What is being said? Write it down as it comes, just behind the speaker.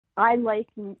I like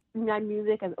my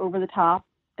music as over the top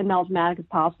and melodramatic as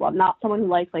possible. I'm not someone who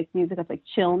likes like music that's like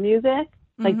chill music,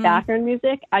 like background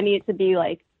music. I need it to be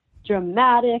like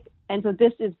dramatic, and so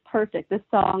this is perfect. This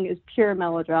song is pure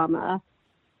melodrama,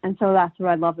 and so that's what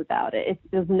I love about it.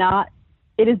 It does not.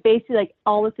 It is basically like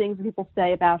all the things that people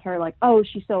say about her, like, oh,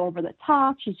 she's so over the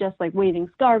top. She's just like waving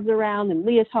scarves around and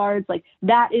leotards. Like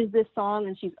that is this song,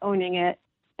 and she's owning it,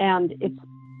 and it's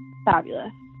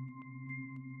fabulous.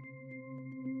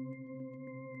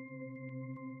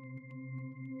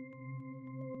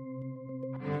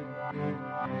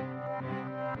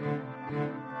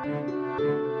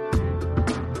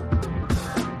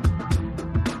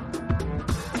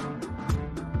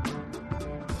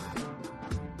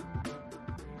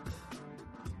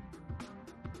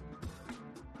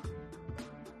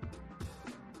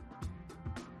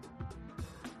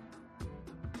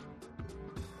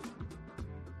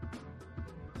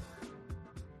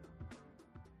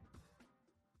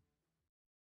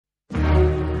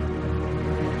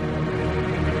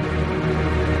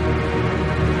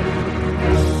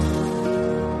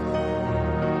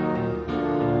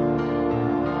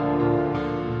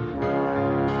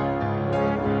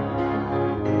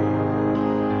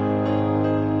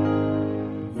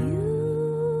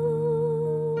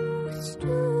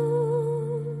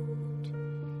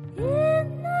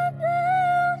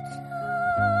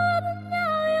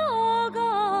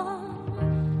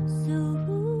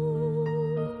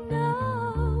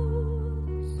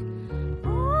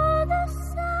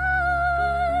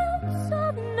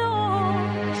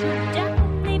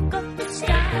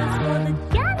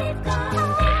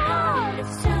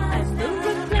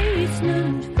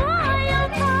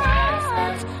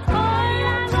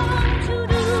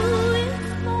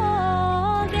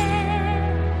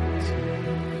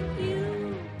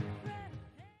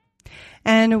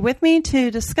 And with me to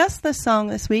discuss this song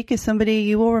this week is somebody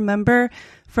you will remember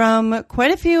from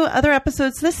quite a few other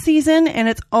episodes this season, and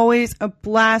it's always a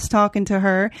blast talking to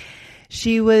her.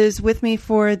 She was with me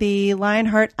for the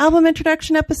Lionheart album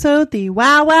introduction episode, the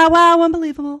Wow, Wow, Wow,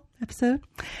 Unbelievable episode,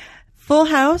 Full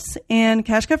House, and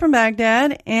Cash Cut from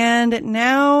Baghdad. And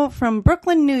now from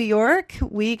Brooklyn, New York,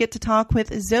 we get to talk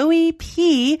with Zoe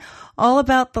P. all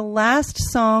about the last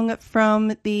song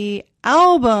from the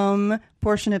album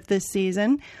portion of this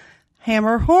season,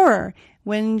 Hammer Horror.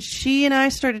 When she and I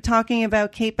started talking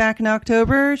about Kate back in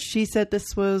October, she said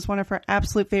this was one of her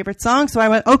absolute favorite songs. So I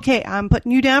went, okay, I'm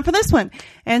putting you down for this one.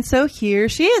 And so here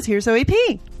she is. Here's Zoe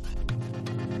P.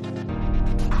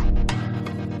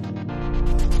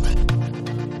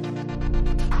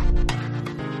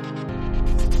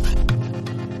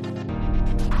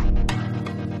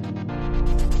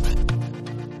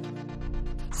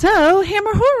 So,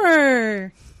 Hammer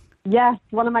Horror. Yes,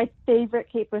 one of my favorite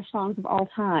Kate Bush songs of all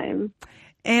time.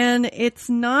 And it's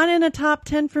not in a top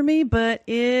 10 for me, but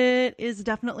it is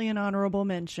definitely an honorable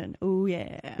mention. Oh,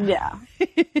 yeah. Yeah.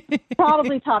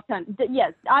 Probably top 10.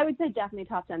 Yes, I would say definitely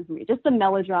top 10 for me. Just the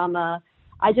melodrama.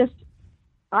 I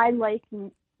like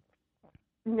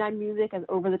my music as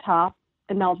over the top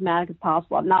and melodramatic as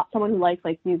possible. I'm not someone who likes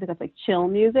like music that's like chill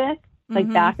music,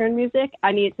 like background music.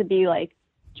 I need it to be like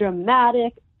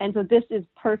dramatic. And so this is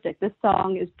perfect. This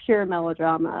song is pure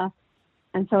melodrama.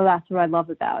 And so that's what I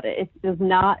love about it.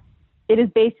 It is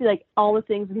basically like all the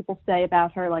things that people say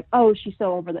about her, like, oh, she's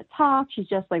so over the top. She's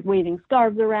just like waving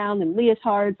scarves around and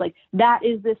leotards. Like that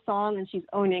is this song, and she's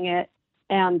owning it.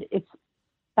 And it's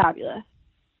fabulous.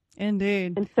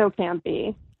 Indeed. And so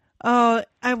campy. Oh,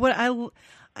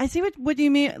 I see what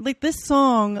you mean. Like this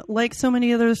song, like so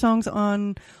many other songs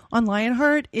on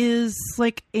Lionheart, is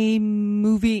like a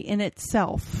movie in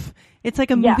itself. It's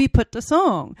like a movie put to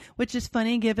song, which is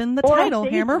funny given the title,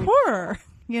 Hammer Horror,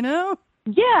 you know?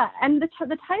 Yeah, and the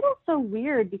title's so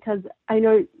weird because I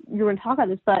know you were going to talk about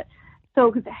this, but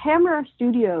so because Hammer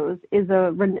Studios was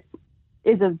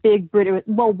a big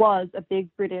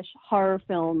British horror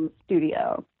film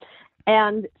studio.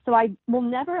 And so I will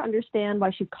never understand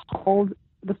why she called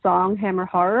the song Hammer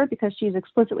Horror, because she's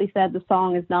explicitly said the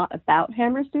song is not about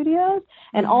Hammer Studios.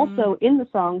 And also in the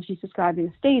song, she's describing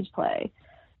a stage play.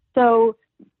 So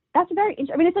that's very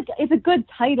interesting. I mean, it's a good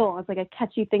title. It's like a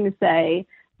catchy thing to say.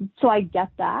 So I get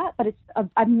that, but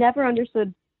I've never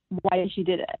understood why she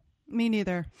did it. Me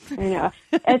neither. And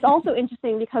it's also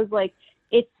interesting because like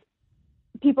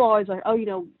people always like,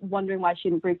 wondering why she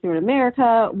didn't break through in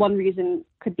America. One reason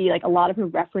could be like a lot of her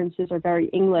references are very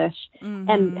English,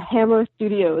 and Hammer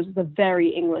Studios is a very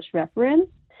English reference.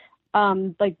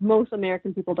 Like most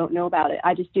American people don't know about it.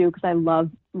 I just do because I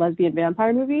love lesbian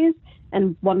vampire movies,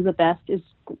 and one of the best is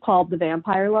called The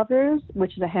Vampire Lovers,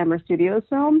 which is a Hammer Studios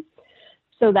film.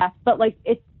 So but like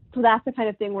so that's the kind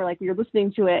of thing where like you're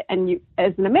listening to it and you,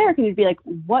 as an American, you'd be like,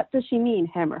 what does she mean,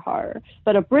 hammer horror?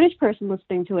 But a British person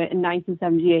listening to it in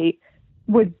 1978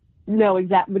 would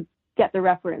get the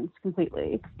reference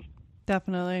completely.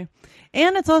 Definitely.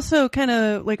 And it's also kind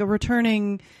of like a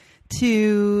returning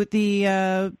to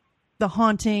the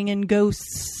haunting and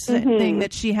ghosts thing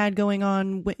that she had going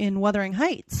on in Wuthering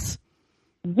Heights.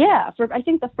 Yeah, for I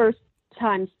think the first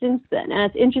time since then. And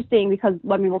it's interesting because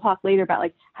we'll talk later about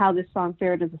like how this song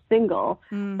fared as a single.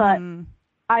 But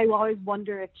I always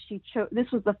wonder if she chose, this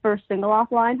was the first single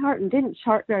off Lionheart and didn't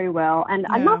chart very well. And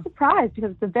I'm not surprised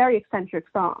because it's a very eccentric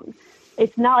song.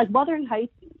 It's not like Wuthering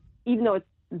Heights, even though it's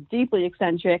deeply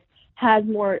eccentric, is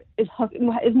more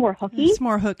hooky. It's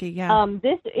more hooky, yeah.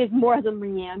 This is more of a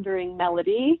meandering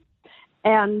melody.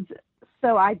 And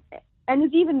so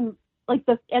it's even like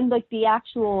the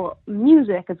actual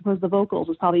music as opposed to the vocals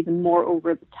was probably even more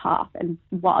over the top and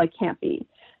it can't be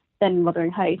than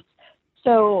Wuthering Heights.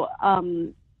 So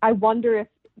I wonder if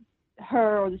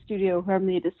her or the studio, whoever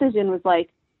made the decision, was like,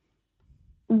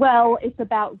 well, it's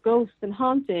about ghosts and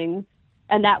haunting,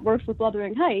 and that works with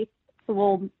Wuthering Heights,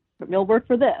 so we'll work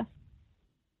for this.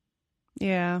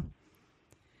 Yeah.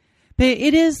 But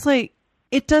it is like,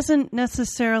 it doesn't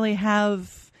necessarily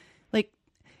have like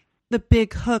the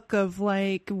big hook of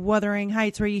like Wuthering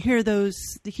Heights where you hear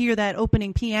that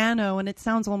opening piano and it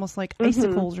sounds almost like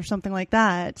icicles or something like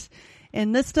that.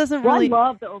 And this doesn't really. I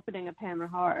love the opening of Hammer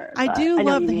Horror. I do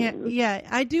love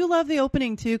I do love the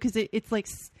opening too because it's like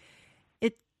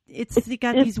it's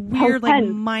got these weird like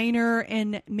minor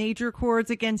and major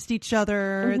chords against each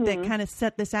other that kind of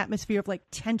set this atmosphere of like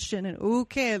tension and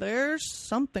okay, there's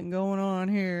something going on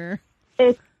here.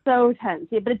 It's so tense,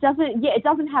 but it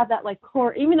doesn't have that like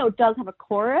core. Even though it does have a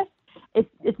chorus, it's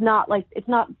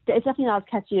definitely not as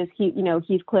catchy as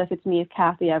Heathcliff. It's me, it's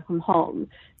Kathy, I've come home.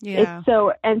 Yeah. It's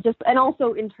so and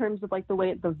also in terms of like the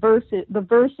way the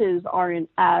verses aren't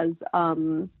as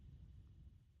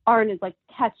like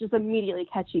just immediately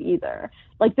catchy either.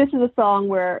 Like this is a song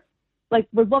where like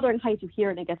with Wuthering Heights you hear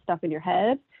it and it gets stuck in your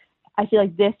head. I feel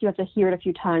like this you have to hear it a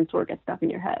few times before it gets stuck in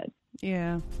your head.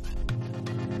 Yeah.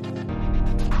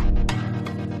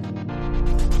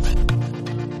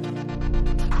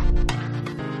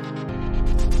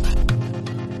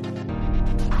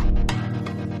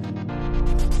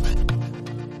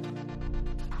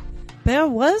 But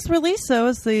it was released though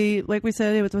as like we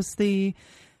said, it was the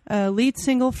lead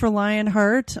single for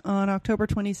Lionheart on October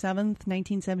 27th,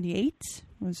 1978. It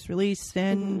was released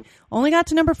and only got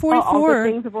to number 44. All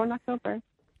good things are born in October.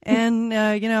 And,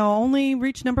 only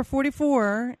reached number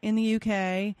 44 in the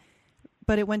UK,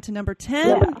 but it went to number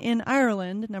 10 in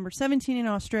Ireland, number 17 in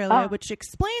Australia, which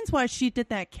explains why she did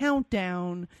that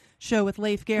countdown show with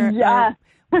Leif Garrett. Yeah.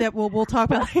 That we'll talk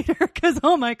about later because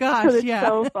oh my gosh, it's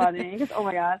so funny. Oh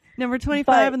my god. Number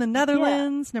 25 in the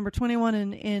Netherlands, number 21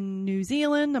 in New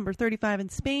Zealand, number 35 in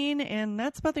Spain, and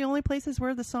that's about the only places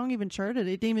where the song even charted.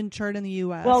 It didn't even chart in the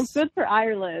U.S. Well, good for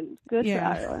Ireland. For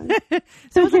Ireland.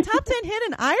 So it was a top 10 hit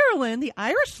in Ireland. The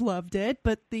Irish loved it,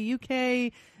 but the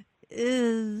UK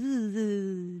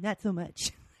not so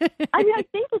much. I mean, I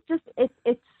think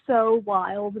it's so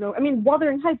wild. I mean,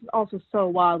 Wuthering Heights is also so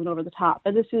wild and over the top.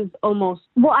 But this is almost.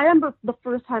 Well, I remember the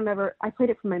first time ever I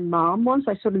played it for my mom once.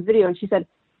 I showed a video and she said,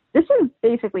 "This is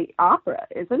basically opera,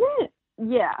 isn't it?"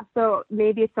 Yeah. So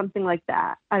maybe it's something like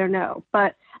that. I don't know,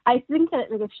 but I think that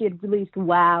like if she had released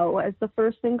 "Wow" as the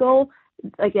first single,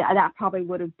 like that probably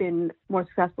would have been more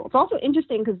successful. It's also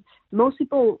interesting because most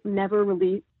people never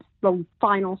release the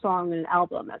final song in an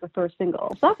album as a first single.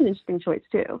 So that's an interesting choice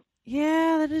too.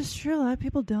 Yeah, that is true. A lot of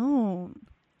people don't.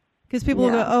 Because people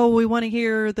go, oh, we want to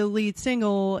hear the lead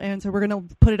single, and so we're going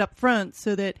to put it up front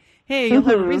so that, hey, you'll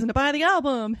have a reason to buy the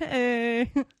album.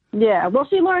 Hey. Yeah, well,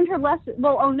 she learned her lesson.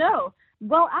 Well, oh no.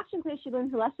 Well, actually, she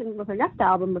learned her lesson with her next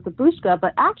album with the Babushka,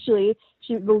 but actually,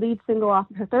 the lead single off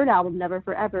of her third album, Never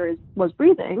Forever, was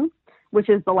Breathing, which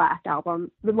is the last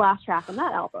track on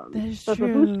that album. That is so true.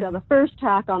 Babushka, the first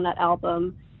track on that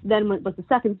album, then was the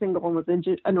second single and was an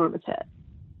enormous hit.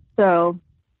 So,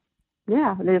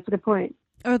 yeah, that's a good point.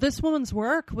 Oh, This Woman's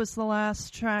Work was the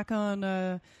last track on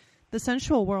The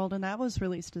Sensual World, and that was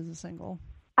released as a single.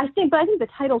 I think the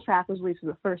title track was released as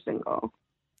the first single.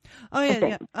 Oh,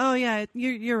 yeah. Oh, yeah,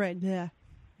 you're right. Yeah.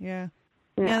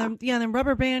 Then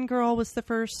Rubber Band Girl was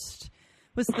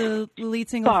the lead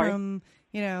single from,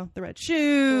 The Red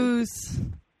Shoes.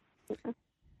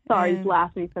 Sorry,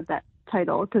 last when you said that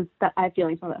title, because I have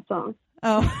feelings on that song.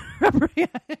 Oh,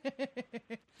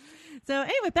 So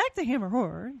anyway, back to Hammer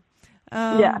Horror.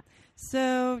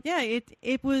 So yeah,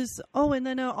 it was. Oh, and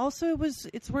then also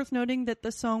it's worth noting that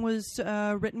the song was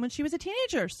written when she was a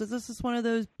teenager. So this is one of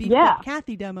those Beef with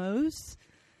Kathy demos.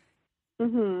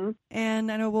 Mm-hmm.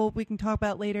 And I know we can talk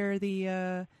about later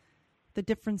the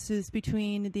differences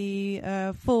between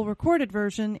the full recorded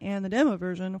version and the demo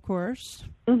version, of course.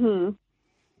 Mm-hmm.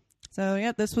 So,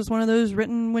 yeah, this was one of those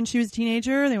written when she was a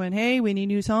teenager. They went, hey, we need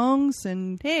new songs,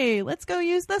 and hey, let's go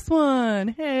use this one.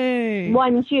 Hey. Well, I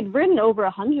mean, she had written over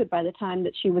 100 by the time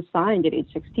that she was signed at age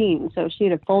 16, so she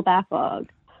had a full backlog.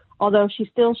 Although she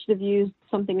still should have used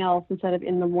something else instead of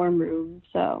In the Warm Room,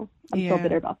 so I'm still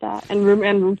bitter about that. And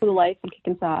Room for the Life and Kick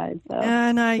Inside. So,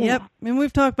 and, yep, and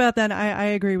we've talked about that. I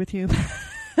agree with you.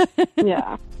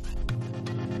 Yeah.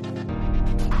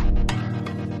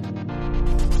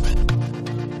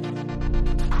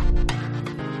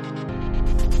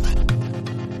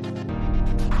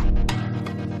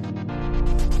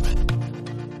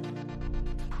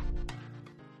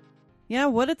 Yeah,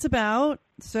 what it's about.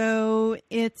 So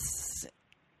it's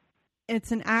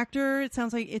an actor. It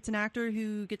sounds like it's an actor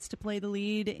who gets to play the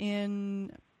lead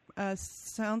in.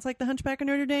 Sounds like The Hunchback of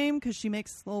Notre Dame because she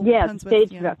makes little puns with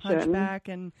Hunchback.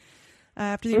 And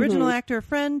after the original actor, a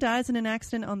friend dies in an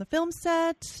accident on the film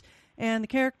set, and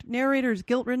the narrator is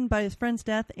guilt-ridden by his friend's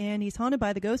death, and he's haunted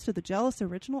by the ghost of the jealous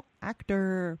original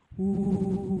actor.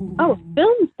 Ooh. Oh,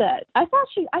 film set. I thought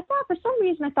for some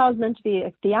reason it was meant to be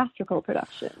a theatrical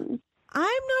production. I'm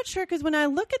not sure because when I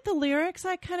look at the lyrics,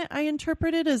 I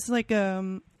interpret it as like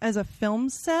as a film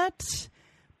set.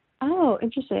 Oh,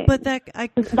 interesting. But that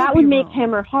would make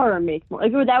Hammer Horror make more.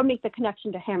 Like, that would make the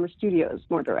connection to Hammer Studios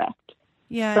more direct.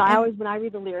 Yeah. But when I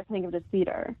read the lyrics, I think of it as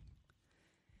theater.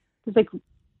 It's like,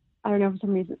 I don't know, for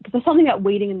some reason, because there's something about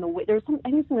waiting in the there's some,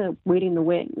 I think something about waiting in the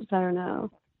wings. I don't know.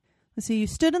 Let's see. You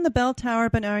stood in the bell tower,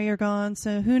 but now you're gone.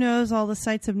 So who knows all the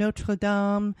sights of Notre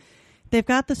Dame? They've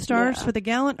got the stars for the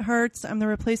gallant hearts. I'm the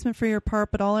replacement for your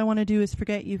part, but all I want to do is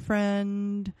forget you,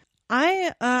 friend.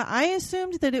 I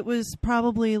assumed that it was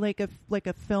probably like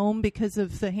a film because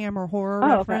of the Hammer Horror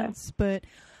reference, but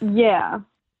yeah,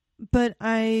 but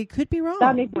I could be wrong. That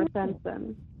would make more sense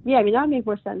then. Yeah, I mean that would make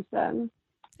more sense then.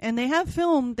 And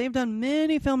they've done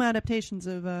many film adaptations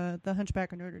of The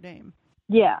Hunchback of Notre Dame.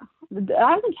 Yeah,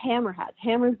 I think Hammer has.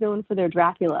 Hammer's known for their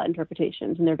Dracula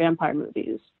interpretations and their vampire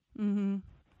movies. Mm-hmm.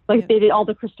 Like they did all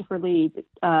the Christopher Lee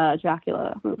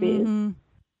Dracula movies. Mm-hmm.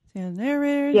 Yeah,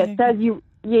 narrator. Yeah,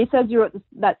 it says you wrote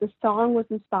that the song was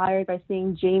inspired by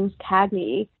seeing James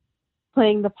Cagney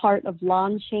playing the part of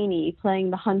Lon Chaney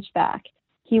playing the Hunchback.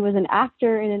 He was an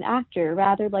actor in an actor,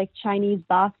 rather like Chinese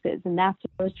boxes, and that's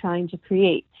what I was trying to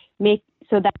create.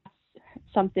 So that's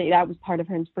something that was part of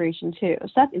her inspiration too.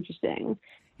 So that's interesting.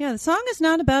 Yeah, the song is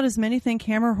not about, as many think,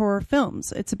 Hammer Horror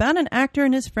films. It's about an actor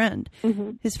and his friend.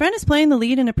 Mm-hmm. His friend is playing the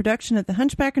lead in a production of The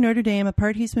Hunchback of Notre Dame, a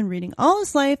part he's been reading all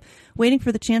his life, waiting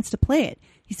for the chance to play it.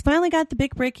 He's finally got the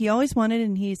big break he always wanted,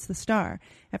 and he's the star.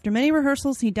 After many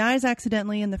rehearsals, he dies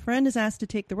accidentally, and the friend is asked to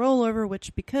take the role over,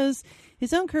 which, because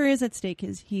his own career is at stake,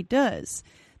 he does.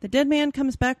 The dead man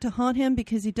comes back to haunt him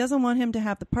because he doesn't want him to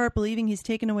have the part, believing he's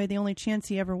taken away the only chance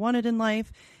he ever wanted in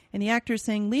life. And the actor is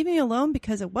saying, leave me alone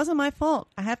because it wasn't my fault.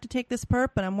 I have to take this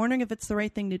part, but I'm wondering if it's the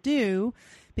right thing to do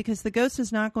because the ghost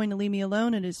is not going to leave me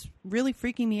alone. It is really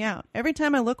freaking me out. Every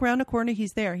time I look around a corner,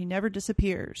 he's there. He never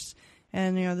disappears.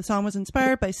 And, the song was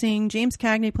inspired by seeing James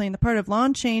Cagney playing the part of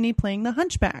Lon Chaney playing the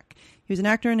Hunchback. He was an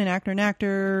actor and an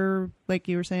actor, like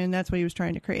you were saying. That's what he was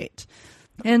trying to create.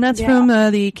 And that's from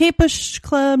the Kate Bush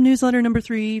Club newsletter number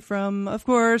 3 from, of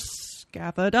course,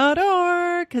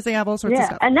 GAFA.org, because they have all sorts of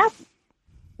stuff. And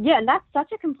that's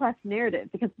such a complex narrative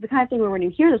because the kind of thing where when you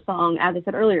hear the song, as I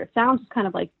said earlier, it sounds kind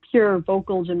of like pure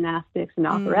vocal gymnastics and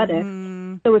operatic.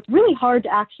 Mm-hmm. So it's really hard to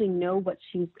actually know what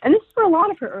she's, and this is for a lot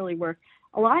of her early work,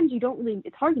 a lot of times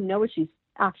it's hard to know what she's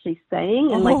actually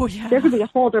saying. And there could be a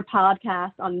whole other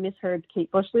podcast on misheard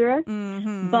Kate Bush lyrics.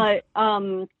 Mm-hmm.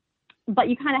 But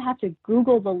you kind of have to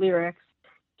Google the lyrics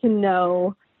to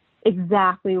know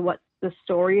exactly what the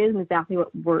story is and exactly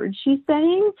what words she's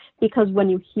saying, because when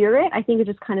you hear it, I think it's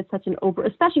just kind of such an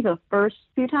especially for the first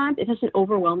few times, it's such an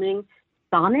overwhelming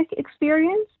sonic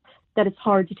experience that it's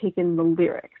hard to take in the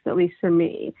lyrics, at least for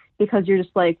me, because you're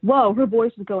just like, whoa, her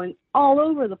voice is going all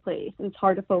over the place, and it's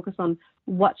hard to focus on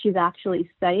what she's actually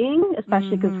saying,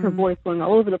 especially because her voice going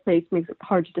all over the place makes it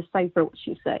hard to decipher what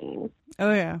she's saying.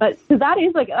 Oh, yeah. But so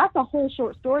that's a whole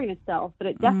short story in itself, but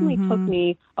it definitely took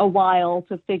me a while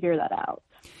to figure that out.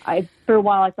 For a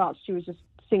while, I thought she was just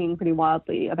singing pretty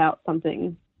wildly about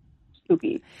something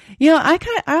spooky.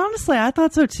 I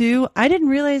thought so too. I didn't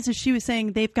realize that she was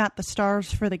saying they've got the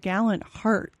stars for the gallant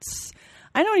hearts.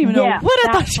 I don't even know what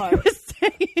I thought she was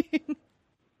saying.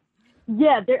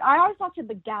 Yeah, I always thought she had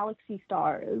the galaxy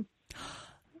stars.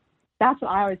 That's what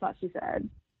I always thought she said.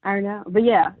 I don't know. But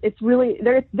yeah, it's really,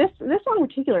 this song in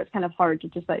particular, it's kind of hard to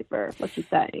decipher what she's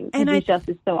saying. And it's just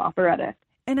so operatic.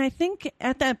 And I think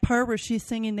at that part where she's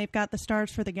singing, they've got the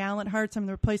stars for the gallant hearts, I'm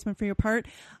the replacement for your part.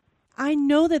 I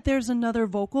know that there's another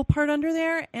vocal part under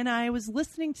there, and I was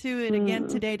listening to it again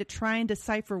today to try and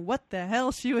decipher what the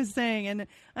hell she was saying, and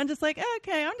I'm just like,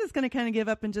 okay, I'm just going to kind of give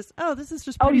up and just, this is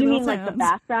just pretty little sounds. Oh, you mean like the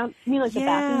background? You mean like the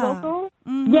backing vocal?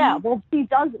 Mm-hmm. Yeah, well,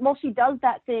 she does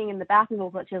that thing in the backing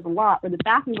vocal that she does a lot, where the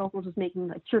backing vocal is just making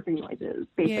like chirping noises,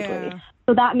 basically. Yeah.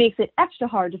 So that makes it extra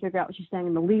hard to figure out what she's saying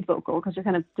in the lead vocal, because you're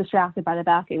kind of distracted by the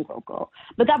backing vocal.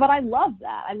 But I love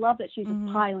that. I love that she's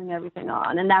just piling everything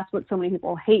on, and that's what so many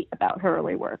people hate about her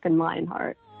early work in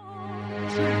Lionheart.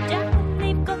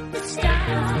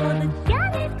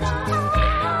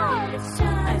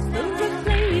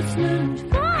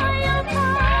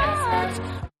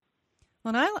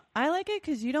 Well, I like it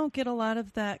because you don't get a lot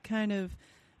of that kind of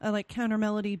like counter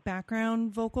melody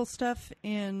background vocal stuff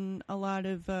in a lot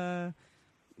of in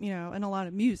a lot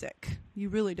of music. You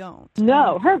really don't.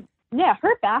 No, her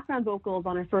background vocals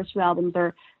on her first two albums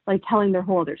are like telling a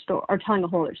whole other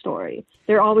story.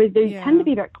 They tend to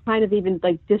be kind of even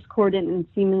like discordant and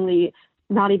seemingly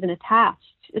not even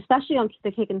attached, especially on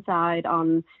the Kickin' side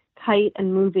on Kite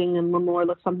and Moving and L'Amour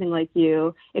Looks Something Like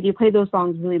You. If you play those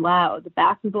songs really loud, the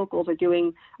backing vocals are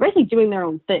basically doing their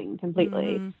own thing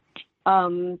completely. I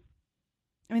mean,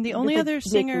 the only other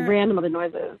singer, random other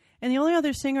noises. And the only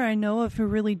other singer I know of who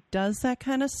really does that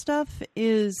kind of stuff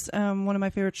is one of my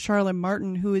favorites, Charlotte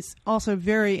Martin, who is also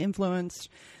very influenced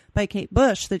by Kate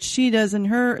Bush. That she does in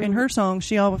her songs,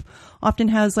 she often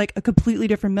has like a completely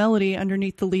different melody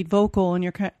underneath the lead vocal,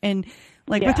 and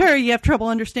with her, you have trouble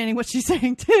understanding what she's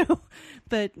saying too.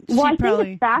 But I think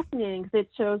it's fascinating because it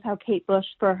shows how Kate Bush,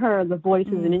 for her, the voice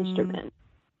is an instrument.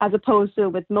 As opposed to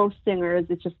with most singers,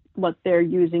 it's just what they're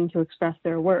using to express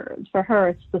their words. For her,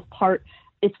 it's this part.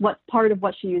 It's part of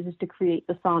what she uses to create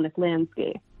the sonic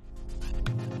landscape.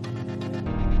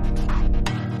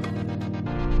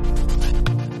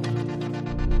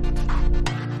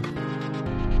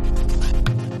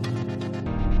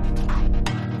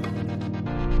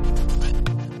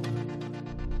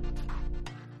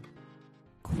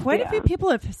 Quite a few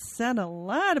people have said a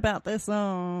lot about this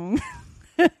song.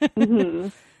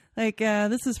 Like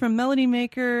this is from Melody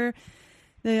Maker.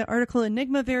 The article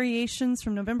Enigma Variations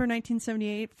from November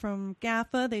 1978 from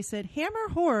GAFFA. They said, Hammer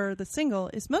Horror, the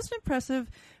single, is most impressive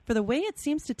for the way it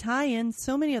seems to tie in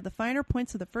so many of the finer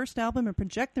points of the first album and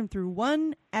project them through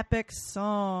one epic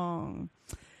song.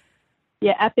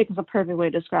 Yeah, epic is a perfect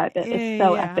way to describe it. It's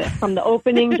so epic. From the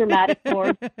opening dramatic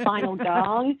chord, final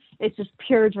gong, it's just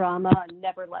pure drama and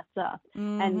never lets up.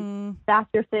 And that's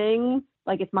your thing.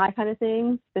 Like, it's my kind of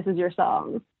thing. This is your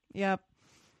song. Yep.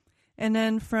 And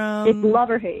then from... It's love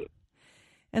or hate.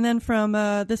 And then from...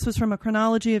 this was from a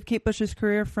chronology of Kate Bush's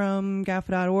career from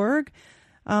GAFFA.org.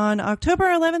 On October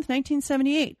 11th,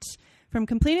 1978... From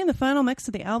completing the final mix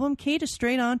of the album, Kate is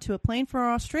straight on to a plane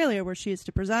for Australia, where she is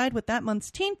to preside with that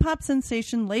month's teen pop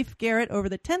sensation Leif Garrett over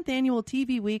the 10th annual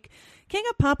TV Week King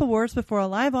of Pop Awards before a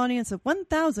live audience of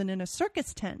 1,000 in a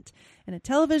circus tent and a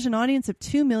television audience of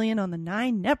 2 million on the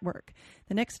 9 network.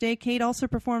 The next day, Kate also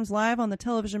performs live on the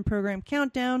television program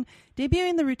Countdown,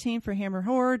 debuting the routine for Hammer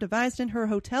Horror devised in her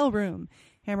hotel room.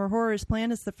 Hammer Horror is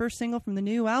planned as the first single from the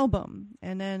new album.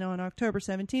 And then on October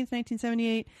 17th,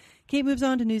 1978, Kate moves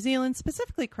on to New Zealand,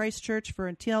 specifically Christchurch, for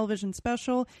a television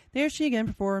special. There she again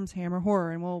performs Hammer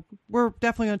Horror. And we're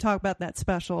definitely going to talk about that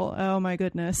special. Oh, my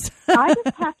goodness. I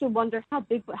just have to wonder how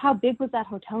big was that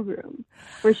hotel room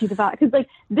where she's about? Because, like,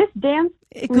 this dance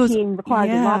routine requires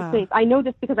a lot of space. I know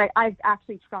this because I've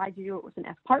actually tried to do it with an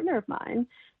ex-partner of mine.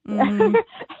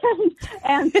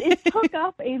 and it took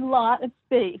up a lot of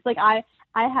space. Like, I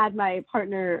had my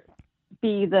partner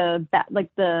be the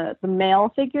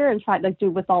male figure and try to do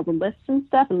with all the lifts and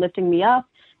stuff and lifting me up.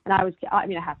 And I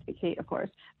have to be Kate, of course.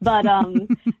 But and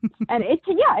you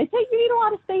need a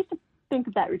lot of space to think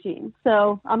of that routine.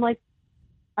 So I'm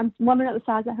wondering at the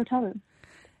size of that hotel room.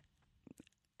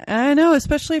 I know,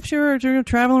 especially if you're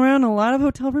traveling around. A lot of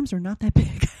hotel rooms are not that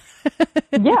big.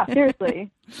 Yeah,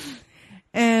 seriously.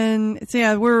 And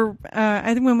so we're.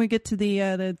 I think when we get to the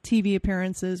TV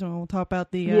appearances, when we'll talk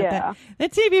about the that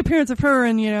TV appearance of her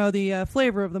and the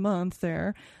flavor of the month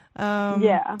there.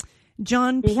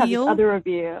 John Peel. Have this other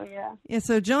review. Yeah.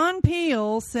 So John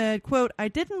Peel said, "Quote: I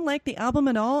didn't like the album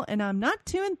at all, and I'm not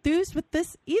too enthused with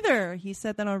this either." He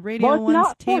said that on Radio One's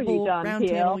round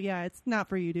table. Yeah, it's not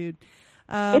for you, dude.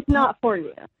 It's not for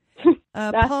you.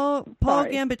 Paul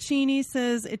Gambaccini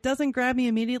says, it doesn't grab me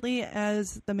immediately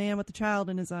as the man with the child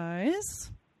in his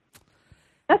eyes.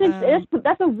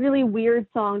 That's a really weird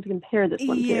song to compare this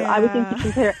one to. I would think to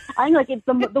compare. I think like it's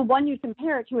the one you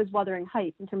compare it to is Wuthering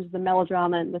Heights in terms of the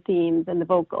melodrama and the themes and the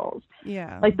vocals.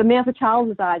 Yeah, like the Man with the Child in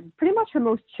His Eyes is pretty much her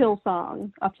most chill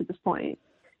song up to this point.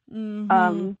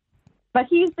 Mm-hmm. But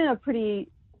he's been a pretty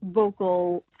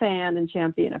vocal fan and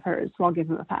champion of hers, so I'll give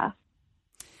him a pass.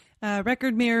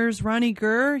 Record Mirror's Ronnie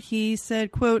Gurr, he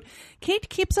said, quote, Kate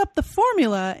keeps up the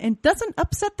formula and doesn't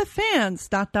upset the fans, ...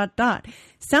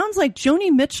 Sounds like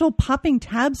Joni Mitchell popping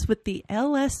tabs with the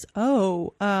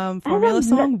LSO formula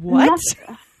song. What?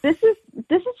 This is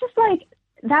just like,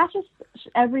 that's just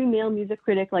every male music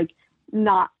critic, like,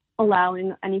 not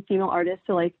allowing any female artists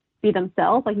to, like, be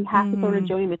themselves. Like, you have to throw a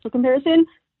Joni Mitchell comparison.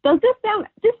 This sounds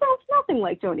nothing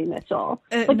like Joni Mitchell.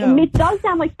 No. It does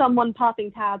sound like someone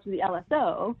popping tabs with the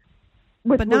LSO.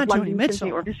 But not Joni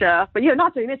Mitchell. Orchestra. But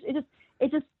not Joni Mitchell.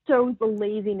 It just shows the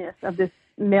laziness of this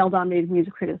male-dominated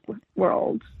music critic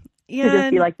world. Yeah, to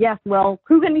just be like, yes, well,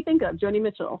 who can we think of? Joni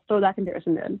Mitchell. Throw that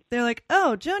comparison in. They're like,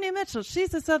 oh, Joni Mitchell, she's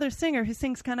this other singer who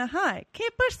sings kind of high.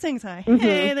 Kate Bush sings high. Mm-hmm.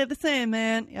 Hey, they're the same,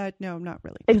 man. No, not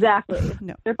really. Exactly.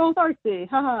 No. They're both artsy.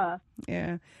 Haha.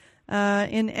 Yeah.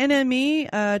 In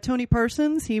NME, Tony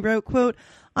Parsons, he wrote, quote,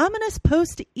 ominous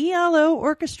post-ELO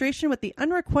orchestration with the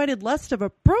unrequited lust of a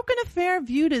broken affair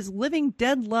viewed as living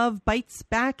dead love bites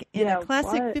back in a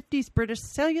classic 50s British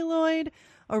celluloid,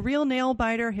 a real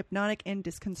nail-biter, hypnotic, and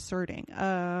disconcerting.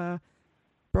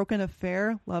 Broken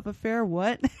affair? Love affair?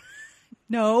 What?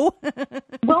 No.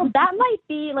 Well, that might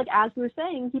be, like, as we were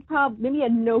saying, he probably maybe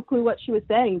had no clue what she was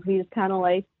saying, but he just kind of,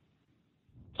 like,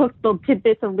 took the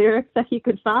tidbits of lyrics that he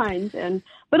could find.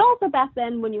 But also back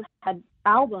then when you had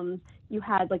albums, you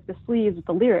had like the sleeves with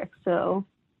the lyrics, so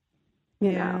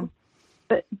you know.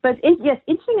 But yes,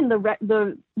 interesting in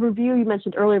the review you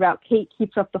mentioned earlier about Kate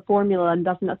keeps up the formula and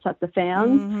doesn't upset the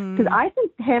fans, because I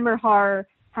think Hammer Horror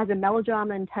has a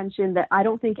melodrama and tension that I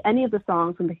don't think any of the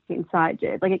songs from the King Side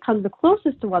did. Like, it comes the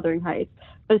closest to Wuthering Heights,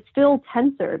 but it's still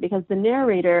tenser because the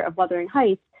narrator of Wuthering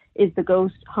Heights is the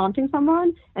ghost haunting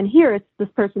someone, and here it's this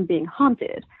person being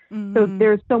haunted. So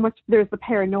there's the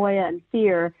paranoia and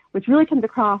fear, which really comes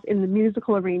across in the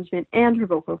musical arrangement and her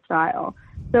vocal style.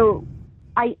 So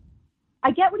I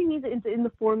get what he means in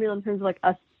the formula in terms of like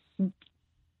a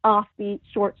offbeat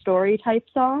short story type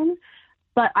song,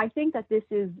 but I think that this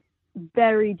is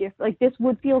very different. Like, this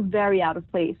would feel very out of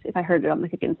place if I heard it on the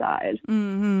Kick Inside.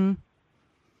 Mm-hmm.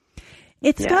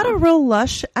 It's got a real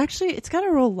lush, it's got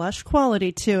a real lush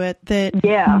quality to it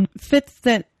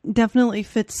that definitely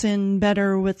fits in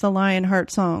better with the Lionheart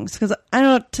songs. Because I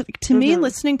don't know, to me,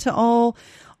 listening to all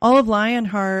of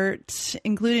Lionheart,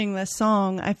 including this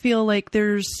song, I feel like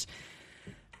there's,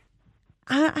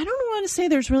 I don't want to say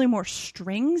there's really more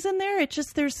strings in there. It's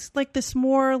just, there's like this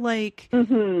more like,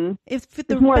 if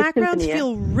the backgrounds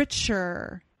feel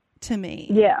richer to me.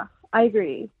 Yeah, I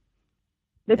agree.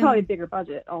 They probably have a bigger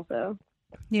budget also.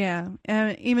 Yeah,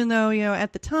 and even though,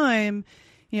 at the time,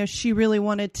 she really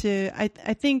wanted to,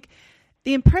 I think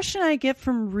the impression I get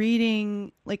from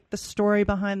reading like the story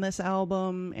behind this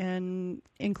album and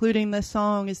including this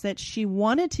song is that she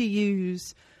wanted to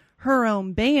use her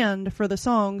own band for the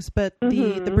songs, but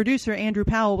the producer, Andrew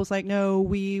Powell, was like, no,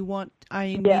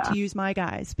 I need to use my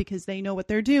guys because they know what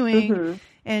they're doing.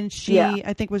 And she,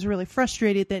 I think, was really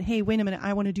frustrated that, hey, wait a minute,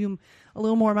 I want to do a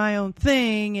little more my own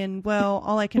thing. And, well,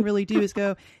 all I can really do is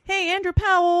go, hey, Andrew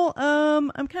Powell,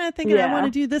 I'm kind of thinking I want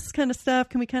to do this kind of stuff.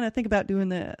 Can we kind of think about doing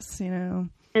this,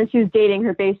 And she was dating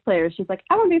her bass player. She's like,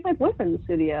 I want to be my boyfriend in the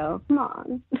studio. Come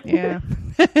on. Yeah.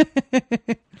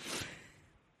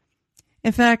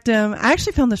 In fact, I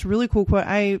actually found this really cool quote.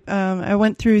 I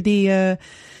went through the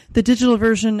digital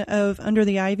version of Under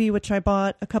the Ivy, which I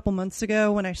bought a couple months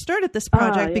ago when I started this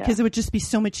project because it would just be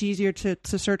so much easier to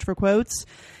search for quotes.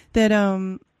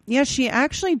 That she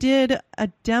actually did a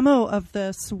demo of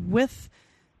this with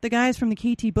the guys from the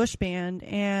KT Bush Band,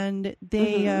 and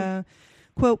they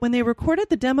quote, when they recorded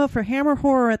the demo for Hammer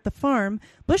Horror at the farm,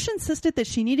 Bush insisted that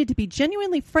she needed to be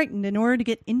genuinely frightened in order to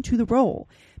get into the role.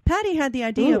 Patty had the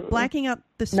idea of blacking out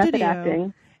the studio.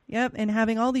 Acting. Yep, and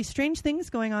having all these strange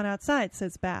things going on outside,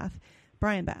 says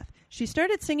Brian Bath. She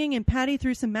started singing and Patty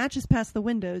threw some matches past the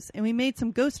windows, and we made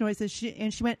some ghost noises,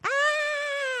 and she went,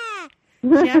 ah!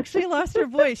 She actually lost her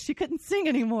voice. She couldn't sing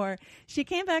anymore. She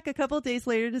came back a couple of days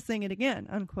later to sing it again,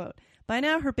 unquote. By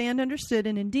now, her band understood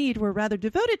and indeed were rather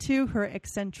devoted to her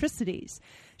eccentricities.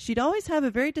 She'd always have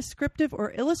a very descriptive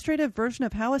or illustrative version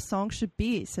of how a song should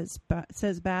be, says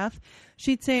Bath.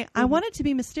 She'd say, I want it to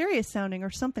be mysterious sounding or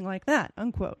something like that,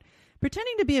 unquote.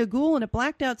 Pretending to be a ghoul in a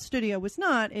blacked-out studio was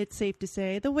not, it's safe to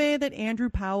say, the way that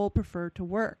Andrew Powell preferred to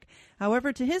work.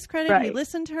 However, to his credit, he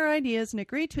listened to her ideas and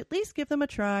agreed to at least give them a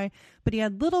try, but he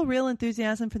had little real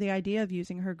enthusiasm for the idea of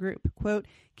using her group. Quote,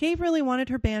 Cave really wanted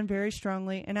her band very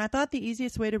strongly, and I thought the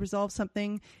easiest way to resolve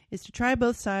something is to try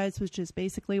both sides, which is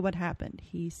basically what happened,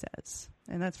 he says.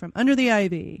 And that's from Under the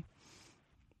Ivy.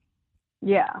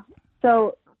 Yeah.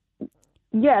 So,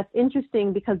 yeah, it's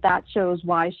interesting because that shows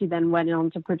why she then went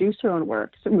on to produce her own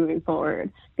work moving forward.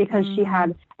 Because she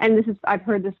had, and this is, I've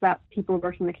heard this about people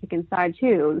working the Kick Inside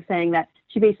too, saying that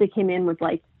she basically came in with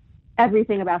like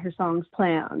everything about her songs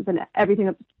plans and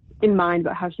everything in mind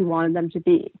about how she wanted them to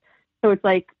be. So it's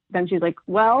like, then she's like,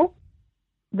 well,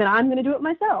 then I'm going to do it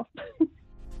myself.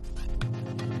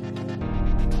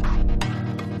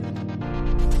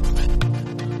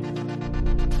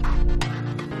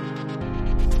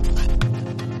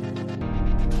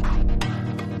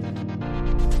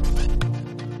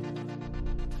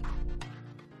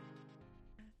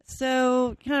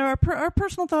 So, kind of our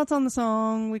personal thoughts on the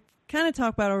song, we kind of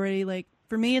talked about already. Like,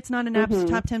 for me, it's not an absolute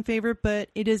top 10 favorite, but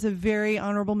it is a very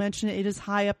honorable mention. It is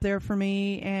high up there for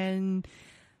me, and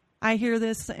I hear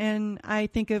this, and I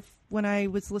think of when I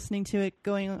was listening to it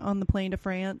going on the plane to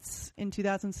France in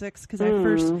 2006, because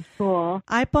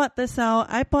I bought this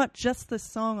out. I bought just this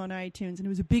song on iTunes, and it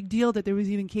was a big deal that there was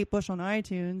even Kate Bush on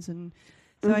iTunes, and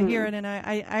so I hear it, and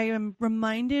I am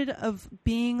reminded of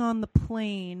being on the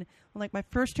plane on like my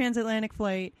first transatlantic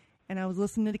flight, and I was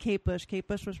listening to Kate Bush. Kate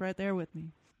Bush was right there with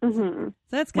me. So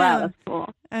that's kind of cool.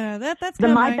 That's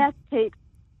my best take,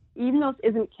 even though it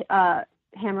isn't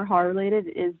Hammer Horror related,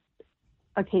 is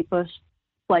a Kate Bush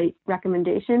flight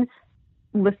recommendation.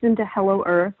 Listen to Hello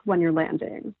Earth when you're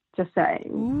landing. Just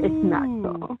saying, it's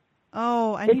magical.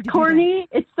 Oh, I need to do that. It's corny.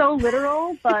 It's so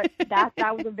literal, but that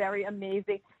was a very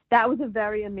amazing. That was a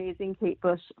very amazing Kate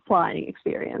Bush flying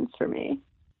experience for me.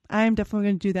 I'm definitely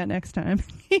going to do that next time.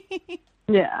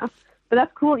 Yeah. But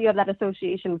that's cool you have that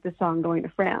association with the song going to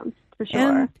France, for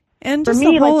sure. And just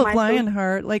the whole of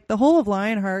Lionheart, like the whole of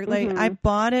Lionheart, like I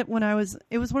bought it when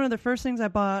it was one of the first things I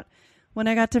bought when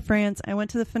I got to France. I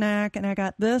went to the Fnac and I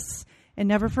got this and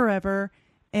Never Forever.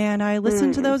 And I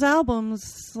listened to those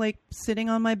albums, like sitting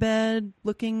on my bed,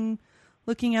 looking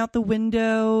out the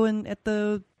window and at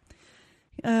the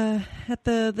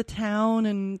town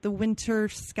and the winter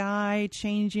sky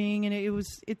changing,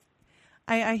 and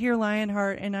I hear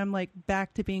Lionheart and I'm like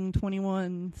back to being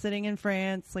 21, sitting in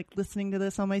France, like listening to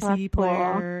this on my CD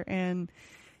player, and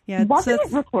yeah. Wasn't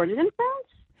it recorded in France?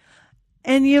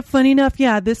 And yeah, funny enough,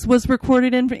 yeah, this was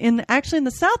recorded in actually in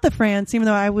the south of France, even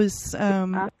though I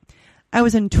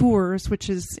was in Tours, which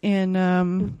is in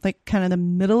like kind of the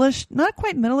middle-ish, not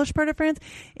quite middle-ish part of France.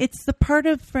 It's the part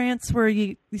of France where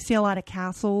you see a lot of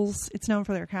castles. It's known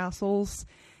for their castles.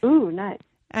 Ooh, nice.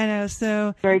 I know,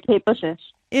 so very Kate Bushish.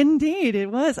 Indeed,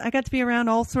 it was. I got to be around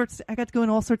I got to go in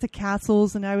all sorts of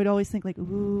castles, and I would always think like,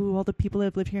 ooh, all the people that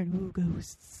have lived here, and ooh,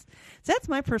 ghosts. So that's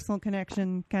my personal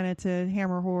connection kind of to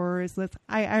Hammer Horror, is that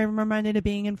I'm reminded of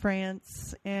being in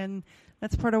France, and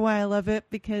that's part of why I love it,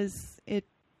 because it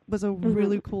was a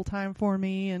really cool time for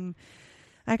me, and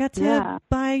I got to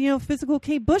buy physical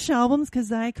Kate Bush albums because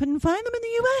I couldn't find them in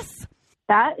the U.S.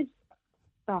 That is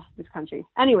this country.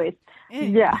 Anyways,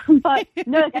 yeah, but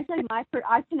no, like I said,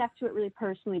 I connect to it really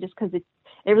personally just because it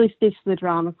really speaks to the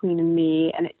drama queen in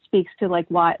me, and it speaks to like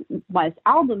why this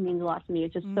album means a lot to me.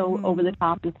 It's just so over the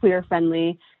top and queer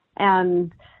friendly,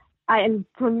 and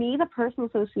for me the personal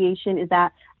association is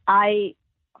that I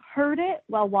heard it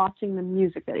while watching the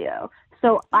music video.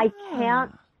 So I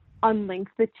can't unlink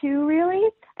the two, really.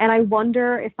 And I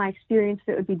wonder if my experience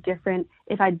of it would be different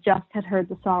if I just had heard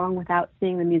the song without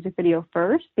seeing the music video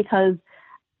first. Because,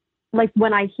 like,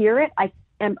 when I hear it, I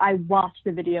watch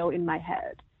the video in my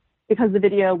head. Because the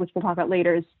video, which we'll talk about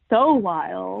later, is so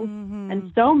wild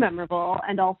and so memorable,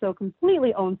 and also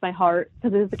completely owns my heart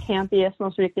because it is the campiest,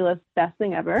 most ridiculous, best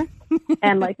thing ever.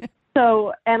 And, like,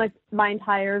 my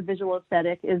entire visual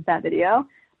aesthetic is that video.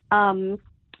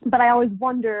 But I always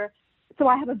wonder, so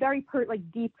I have a very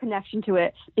deep connection to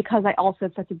it because I also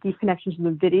have such a deep connection to the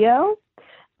video.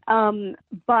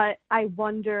 But I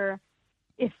wonder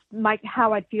if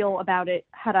how I'd feel about it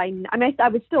had I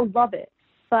would still love it,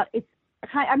 but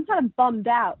I'm kind of bummed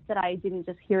out that I didn't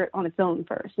just hear it on its own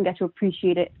first and get to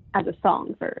appreciate it as a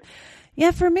song first.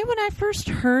 Yeah, for me, when I first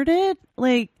heard it,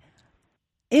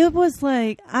 it was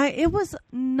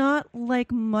not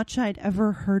like much I'd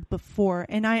ever heard before.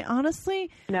 And I honestly,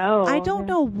 I don't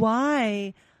know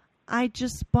why I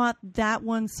just bought that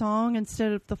one song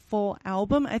instead of the full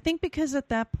album. I think because at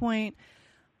that point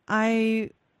I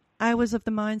I was of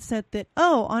the mindset that,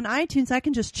 on iTunes, I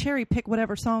can just cherry pick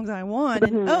whatever songs I want.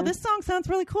 And, this song sounds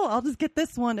really cool. I'll just get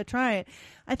this one to try it.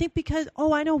 I think because,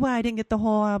 I know why I didn't get the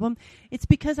whole album. It's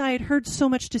because I had heard so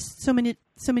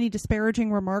many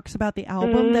disparaging remarks about the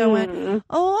album that I went, I'm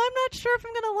not sure if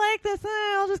I'm going to like this.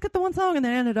 I'll just get the one song. And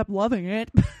then I ended up loving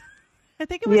it. I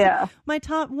think it was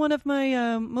one of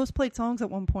my most played songs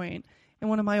at one point in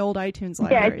one of my old iTunes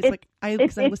libraries.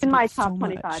 It's in my top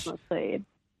 25 most played.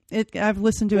 I've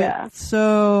listened to it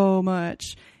so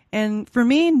much. And for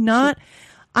me,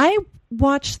 I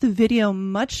watched the video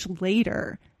much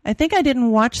later. I think I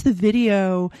didn't watch the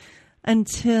video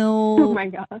until oh my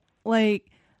God.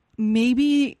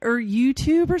 Maybe or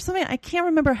YouTube or something. I can't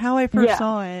remember how I first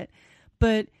saw it.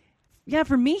 But yeah,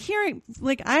 for me hearing,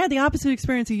 I had the opposite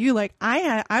experience of you.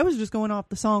 I was just going off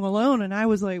the song alone, and I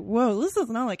was like, whoa, this is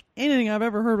not like anything I've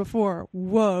ever heard before.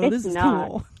 Whoa, this is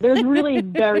cool. There's really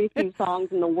very few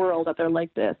songs in the world that they're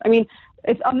like this. I mean,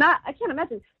 I can't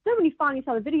imagine. So many finally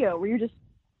saw the video where you're just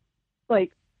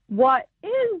like, what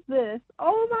is this?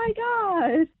 Oh my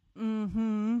God.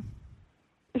 Mm-hmm.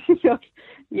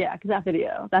 Yeah, because that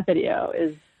video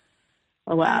is,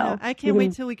 oh, wow. I can't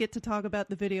wait till we get to talk about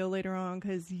the video later on,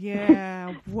 because,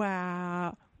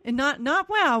 wow. And not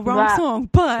wow, wrong song,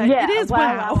 but it is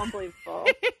wow. Unbelievable.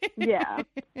 Yeah.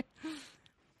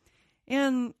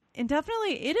 And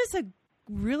definitely, it is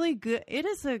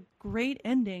a great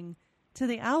ending to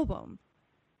the album.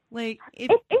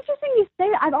 It's interesting you say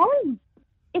that.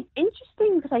 It's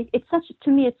interesting because to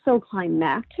me, it's so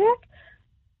climactic.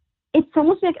 It's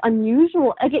almost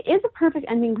unusual. It is a perfect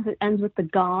ending because it ends with the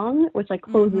gong, which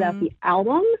closes out the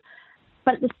album.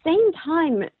 But at the same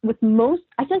time, I feel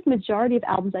like the majority of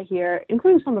albums I hear,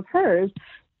 including some of hers,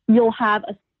 you'll have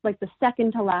the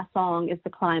second to last song is the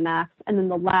climax, and then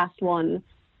the last one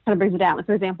kind of brings it down.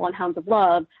 For example, on Hounds of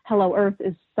Love, Hello Earth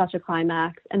is such a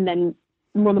climax, and then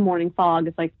The Morning Fog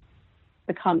is the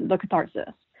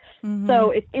catharsis. Mm-hmm.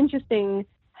 So it's interesting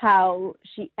how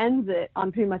she ends it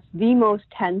on pretty much the most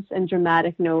tense and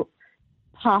dramatic note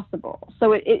possible.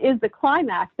 So it is the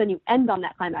climax, then you end on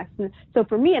that climax. And so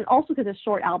for me, and also because it's a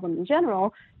short album in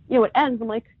general, it ends, I'm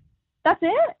like, that's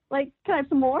it? Can I have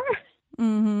some more?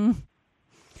 Mm-hmm.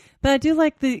 But I do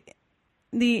like the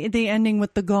ending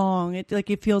with the gong.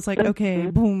 It feels like, okay,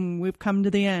 boom, we've come to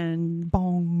the end.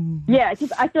 Boom. Yeah, I feel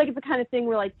like it's the kind of thing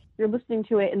where you're listening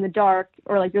to it in the dark,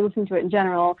 or you're listening to it in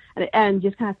general, and it ends,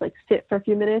 you just kind of have to sit for a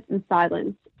few minutes in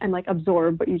silence and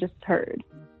absorb what you just heard.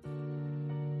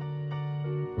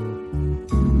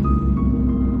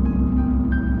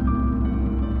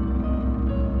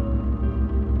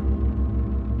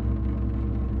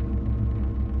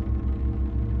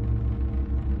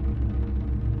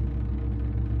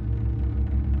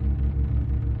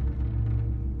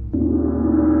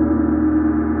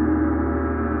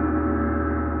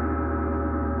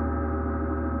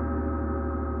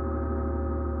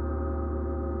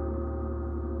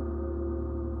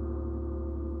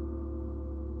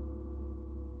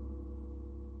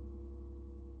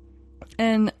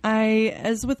 And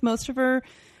as with most of her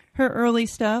early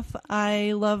stuff,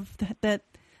 I love that.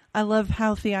 I love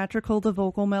how theatrical the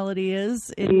vocal melody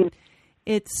is.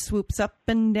 It swoops up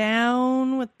and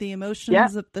down with the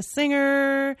emotions of the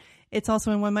singer. It's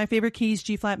also in one of my favorite keys,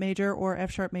 G flat major or F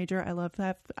sharp major. I love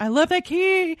that. I love that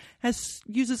key.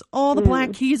 Uses all the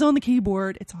black keys on the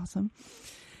keyboard. It's awesome.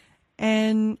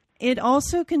 And it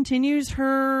also continues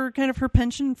her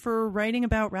penchant for writing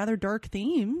about rather dark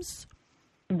themes.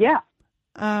 Yeah.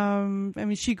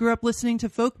 She grew up listening to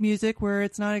folk music where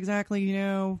it's not exactly,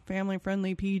 family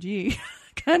friendly PG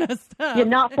kind of stuff. Yeah,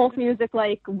 not folk music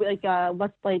what's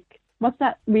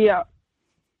that?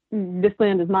 This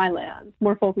Land Is My Land.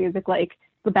 More folk music like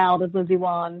The Ballad of Lizzie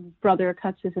Wan, Brother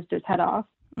Cuts His Sister's Head Off.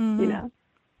 Mm-hmm.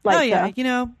 That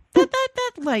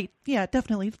light,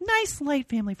 definitely nice, light,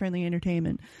 family friendly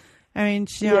entertainment. I mean,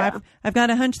 I've got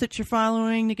a hunch that you're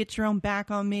following to get your own back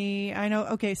on me. I know.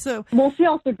 Okay, so. Well, she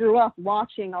also grew up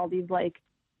watching all these,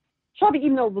 probably,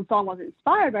 even though the song wasn't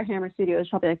inspired by Hammer Studios, she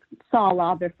probably saw a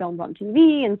lot of their films on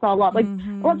TV and saw a lot,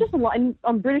 just a lot. And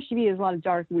on British TV, there's a lot of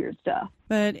dark, weird stuff.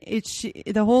 But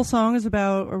the whole song is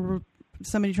about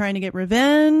somebody trying to get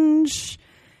revenge.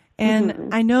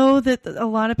 And I know that a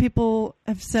lot of people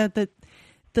have said that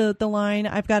the line,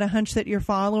 I've got a hunch that you're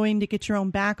following to get your own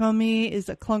back on me, is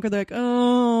a clunker. They're like,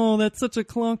 oh, that's such a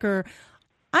clunker.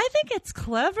 I think it's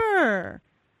clever.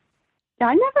 Yeah,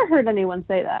 I never heard anyone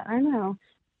say that. I don't know.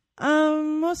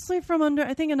 Mostly from Under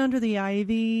the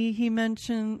Ivy, he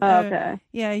mentioned. Oh, okay.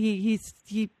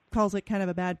 He calls it kind of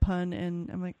a bad pun, and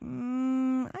I'm like,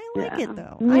 I like it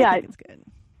though. Yeah, I think it's good.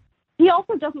 He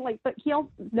also doesn't like, but he also,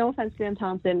 no offense to Graham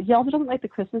Thompson, he also doesn't like the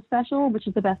Christmas special, which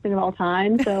is the best thing of all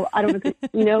time. So I don't agree,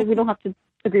 we don't have to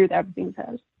agree with everything he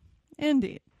says.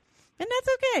 Indeed. And that's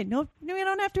okay. No, we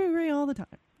don't have to agree all the time.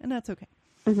 And that's okay.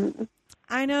 Mm-hmm.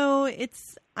 I know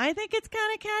I think it's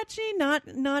kind of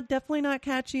catchy. Definitely not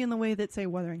catchy in the way that, say,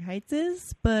 Wuthering Heights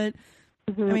is, but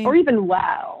mm-hmm. I mean, or even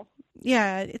Wow.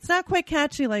 Yeah, it's not quite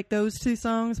catchy like those two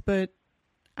songs, but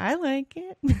I like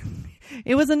it.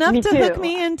 It was enough to hook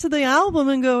me into the album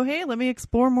and go, hey, let me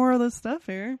explore more of this stuff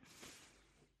here.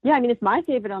 Yeah, I mean, it's my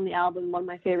favorite on the album, one of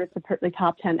my favorites, apparently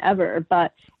top 10 ever,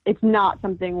 but it's not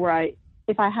something where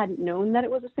if I hadn't known that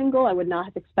it was a single, I would not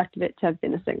have expected it to have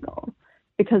been a single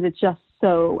because it's just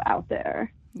so out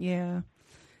there. Yeah.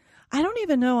 I don't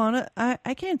even know.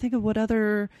 I can't think of what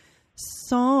other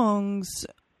songs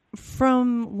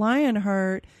from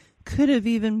Lionheart could have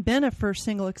even been a first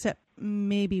single except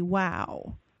maybe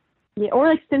Wow. Yeah, or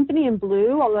like Symphony in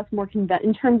Blue, although that's more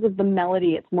in terms of the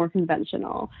melody, it's more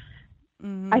conventional.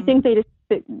 Mm-hmm. I think they just,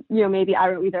 maybe I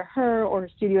don't know, either her or her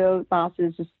studio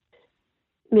bosses just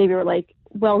maybe were like,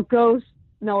 well, Ghost,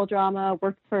 melodrama,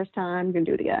 worked the first time, gonna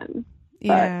do it again.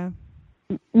 Yeah.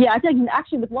 But, yeah, I think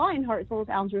actually with Lionheart, it's one of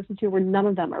those albums listened to where none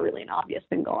of them are really an obvious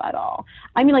single at all.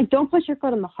 I mean, like, Don't Push Your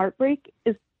Foot on the Heartbreak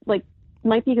is like,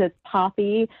 might be because it's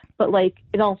poppy, but like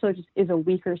it also just is a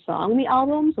weaker song on the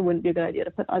album, so it wouldn't be a good idea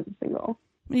to put as a single.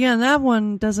 Yeah, and that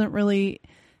one doesn't really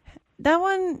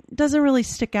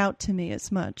stick out to me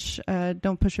as much.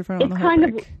 Don't Push Your Foot on the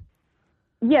Heartbreak.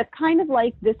 It's kind of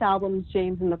like this album's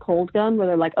James and the Cold Gun, where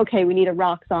they're like, okay, we need a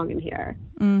rock song in here.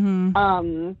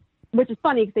 Mm-hmm. Which is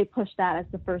funny because they pushed that as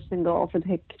the first single for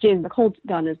James and the Cold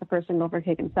Gun is the first single for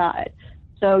Kick Inside.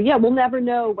 So yeah, we'll never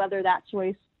know whether that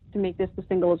choice to make this the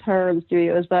single is her or the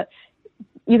studios, but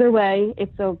either way,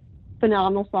 it's a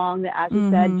phenomenal song that, as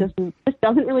you said, just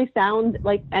doesn't really sound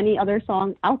like any other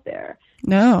song out there.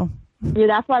 No. Yeah,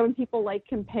 that's why when people like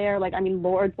compare, like, I mean,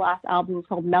 Lord's last album was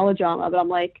called Melodrama, but I'm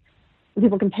like, when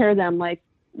people compare them, like,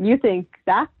 you think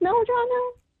that's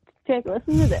melodrama? Take a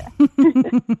listen to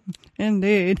this.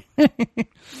 Indeed.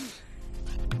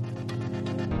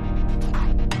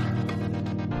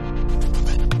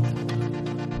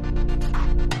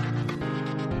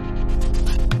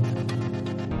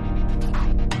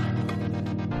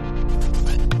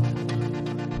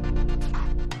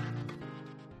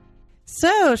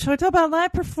 So, shall we talk about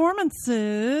live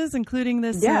performances, including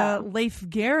this Leif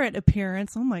Garrett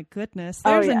appearance? Oh, my goodness.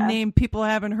 There's a name people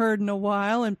haven't heard in a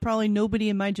while, and probably nobody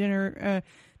in my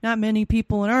not many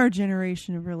people in our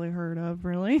generation have really heard of,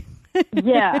 really.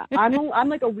 Yeah, I'm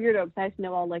like a weirdo because I just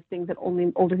know all like things that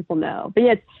only older people know. But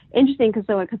yeah, it's interesting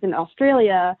because in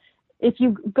Australia, if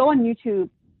you go on YouTube,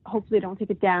 hopefully don't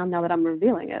take it down now that I'm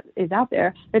revealing it, is out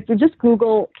there. But if you just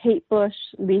Google Kate Bush,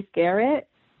 Leif Garrett,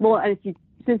 well, and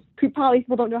since probably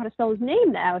people don't know how to spell his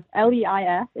name now, it's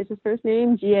Leif is his first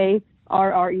name, Garrett,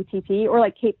 or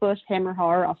like Kate Bush, Hammer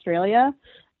Horror, Australia.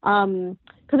 Because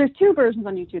there's two versions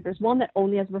on YouTube. There's one that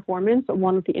only has a performance, but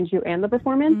one with the interview and the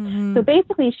performance. Mm-hmm. So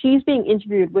basically, she's being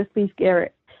interviewed with Leif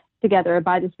Garrett together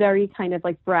by this very kind of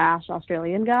like brash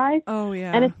Australian guy. Oh,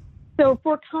 yeah. And so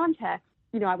for context,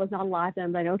 I was not alive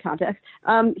then, but I know context.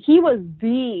 He was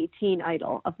the teen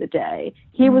idol of the day.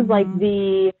 He was like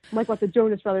what the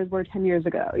Jonas Brothers were 10 years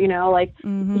ago. He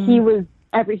was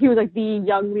like the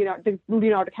young Leonardo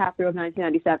DiCaprio of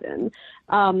 1997.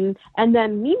 And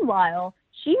then meanwhile,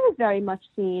 she was very much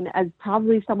seen as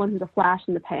probably someone who's a flash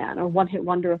in the pan or one-hit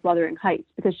wonder with Wuthering Heights,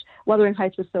 because Wuthering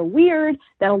Heights was so weird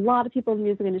that a lot of people in the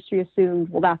music industry assumed,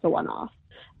 well, that's a one-off.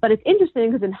 But it's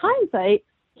interesting because in hindsight,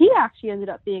 he actually ended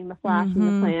up being the flash in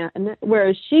the plant, and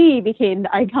whereas she became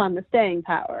the icon, the staying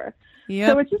power. Yep.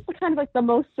 So it's just kind of like the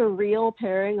most surreal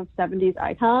pairing of 70s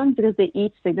icons because they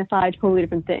each signify totally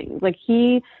different things. Like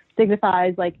he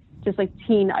signifies like just like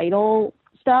teen idol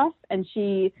stuff, and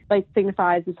she like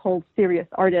signifies this whole serious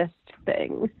artist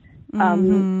thing.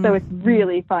 So it's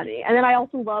really funny. And then I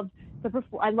also love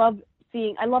I love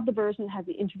the version that has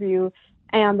the interview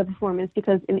and the performance,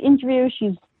 because in the interview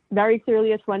she's very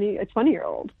clearly a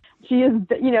 20-year-old. She is,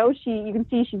 you can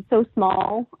see she's so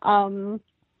small.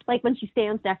 Like when she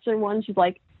stands next to everyone, she's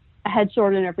like a head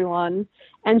shorter than everyone,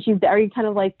 and she's very kind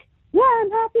of like, yeah,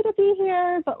 I'm happy to be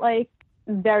here, but like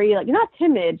very like not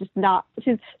timid, just not.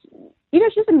 She's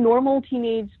a normal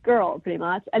teenage girl pretty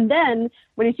much. And then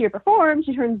when you see her perform,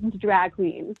 she turns into drag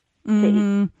queen.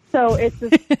 So it's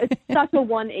such a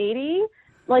 180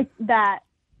 like that.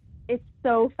 It's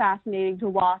so fascinating to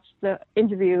watch the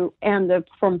interview and the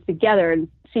performance together and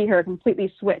see her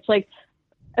completely switch. Like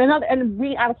I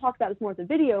will talk about this more at the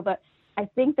video, but I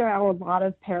think there are a lot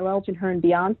of parallels between her and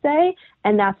Beyonce,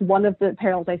 and that's one of the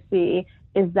parallels I see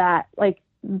is that, like,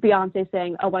 Beyonce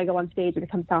saying, "Oh, when I go on stage, it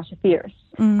becomes Sasha Fierce."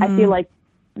 Mm-hmm. I feel like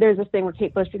there's this thing where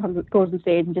Kate Bush goes on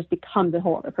stage and just becomes a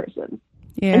whole other person.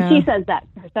 Yeah. And she says that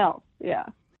herself. Yeah.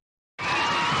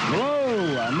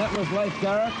 Hello, and that was Leif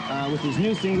Garrett with his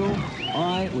new single,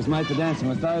 I Was Made for Dancing,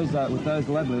 with those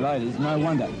lovely ladies. No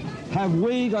wonder. Have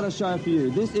we got a show for you?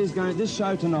 This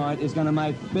show tonight is going to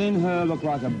make Ben-Hur look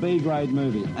like a B-grade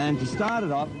movie. And to start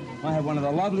it off, I have one of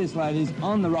the loveliest ladies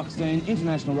on the rock scene,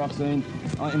 international rock scene,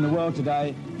 in the world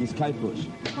today, Miss Kate Bush.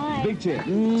 Hi. Big cheer.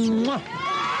 Mwah.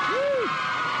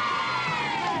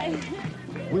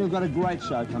 We've got a great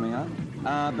show coming up,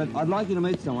 but I'd like you to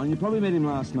meet someone. You probably met him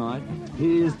last night.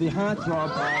 He is the heartthrob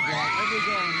of every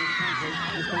girl in this country,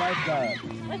 Mr. Leif Garrett.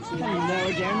 What's your Hello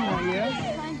again, how are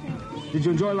you? Did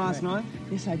you enjoy last night?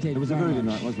 Yes, I did. It was a very good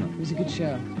night, wasn't It was a good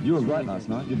show. it? You were great last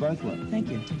night. You both were. Thank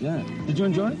you. Yeah. Did you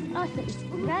enjoy it? I thought it was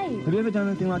great. Have you ever done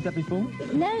anything like that before?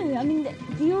 No, I mean,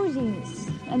 the audience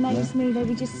amazed me. They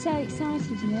were just so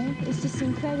excited, you know? It's just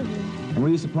incredible. And were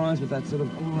you surprised with that sort of,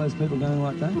 all those people going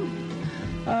like that?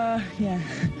 Yeah.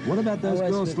 What about those I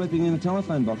was, girls but- sleeping in a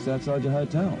telephone box outside your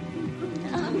hotel?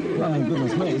 Well, I mean,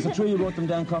 goodness me. Is it true you brought them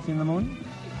down coffee in the morning?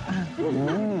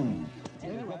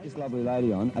 We've got this lovely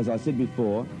lady on, as I said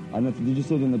before. I don't know, did you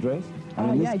see it in the dress?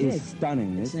 Yeah, I this did. is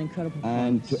stunning, this. It's an incredible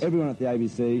And performance. to everyone at the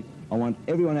ABC, I want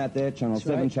everyone out there, Channel That's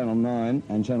 7, right. Channel 9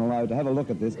 and Channel O, to have a look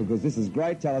at this, because this is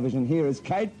great television. Here is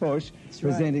Kate Bush right.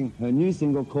 presenting her new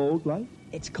single called, like?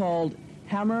 It's called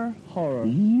Hammer Horror.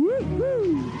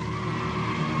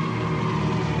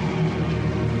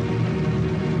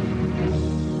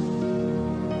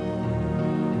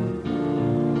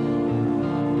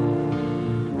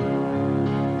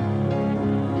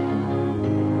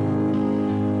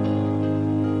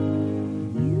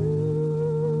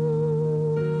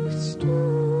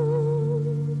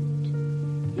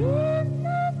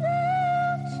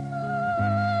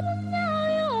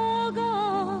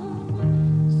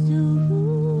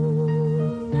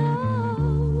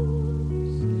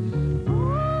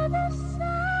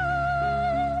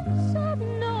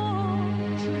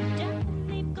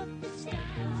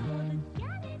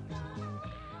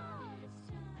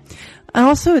 And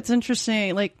also, it's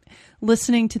interesting, like,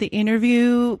 listening to the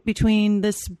interview between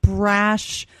this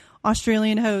brash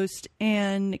Australian host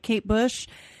and Kate Bush.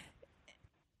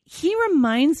 He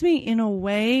reminds me in a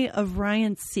way of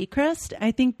Ryan Seacrest,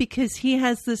 I think, because he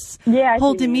has this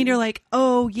whole demeanor like,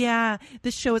 oh, yeah,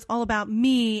 this show is all about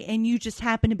me, and you just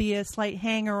happen to be a slight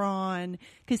hanger-on.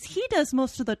 Because he does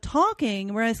most of the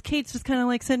talking, whereas Kate's just kind of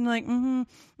like sitting like,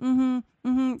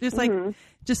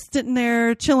 just sitting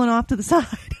there chilling off to the side.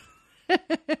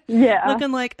 Yeah.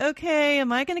 Looking like, okay,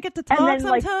 am I going to get to talk then,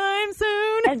 sometime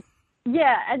soon?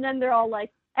 And then they're all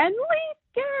like, and Lee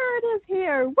Garrett is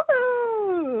here.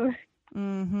 Woo!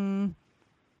 Mm-hmm.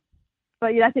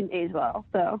 But yeah, that didn't age well,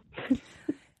 so.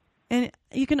 And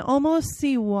you can almost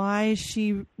see why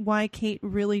Kate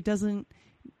really doesn't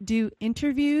do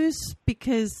interviews,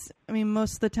 because, I mean,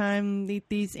 most of the time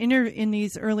in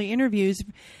these early interviews,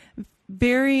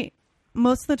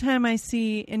 most of the time I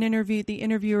see an interview, the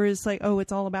interviewer is like, oh,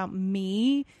 it's all about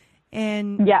me.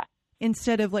 And yeah.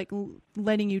 Instead of like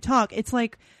letting you talk, it's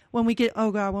like when we get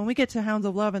to Hounds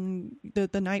of Love and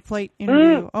the night flight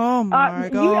interview. Oh my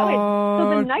God.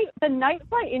 So the night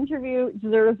flight interview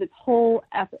deserves its own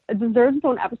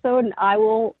episode, and I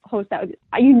will host that.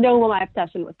 You know my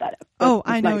obsession with that.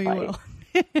 I know you will.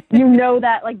 You know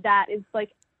that, like, that is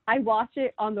like, I watch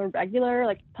it on the regular,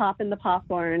 like, popping the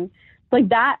popcorn. Like,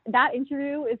 that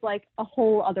interview is like a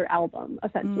whole other album,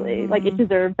 essentially. Mm-hmm. Like, it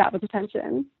deserves that much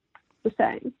attention. Just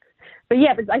saying. But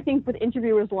yeah, but I think with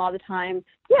interviewers a lot of the time,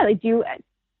 yeah, they do.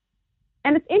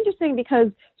 And it's interesting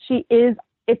because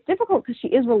it's difficult because she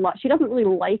doesn't really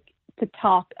like to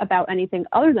talk about anything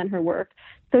other than her work.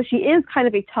 So she is kind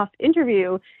of a tough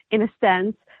interview in a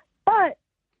sense, but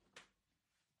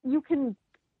you can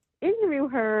interview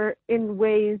her in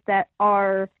ways that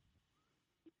are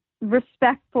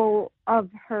respectful of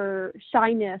her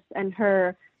shyness and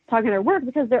her talking to her work,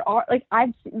 because there are, like,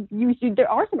 there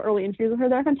are some early interviews with her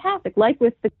that are fantastic, like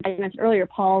with the guy I mentioned earlier,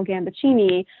 Paul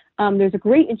Gambaccini. There's a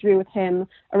great interview with him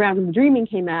around when The Dreaming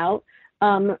came out,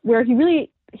 where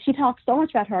she talks so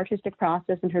much about her artistic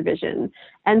process and her vision.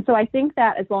 And so I think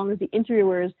that as long as the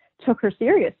interviewers took her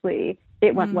seriously,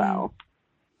 it went well.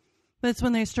 That's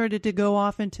when they started to go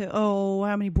off into, oh,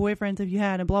 how many boyfriends have you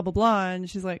had, and blah, blah, blah. And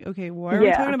she's like, okay, why are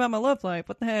we talking about my love life?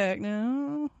 What the heck?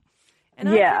 No. And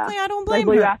I don't blame her.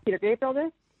 Will you ask Peter Gabriel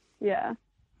this? Yeah.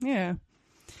 Yeah.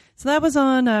 So that was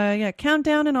on,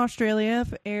 Countdown in Australia,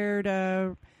 aired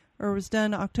or was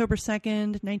done October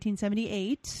 2nd,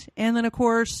 1978. And then, of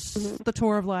course, the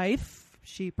Tour of Life.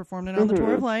 She performed it on the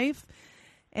Tour of Life.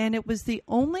 And it was the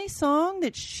only song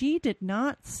that she did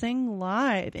not sing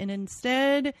live. And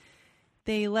instead,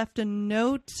 they left a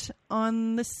note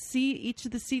on the seat, each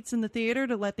of the seats in the theater,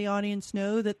 to let the audience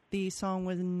know that the song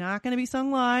was not going to be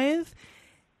sung live.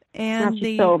 And That's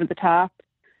just so over the top.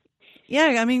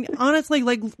 Yeah, I mean, honestly,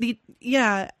 like,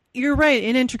 you're right.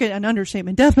 An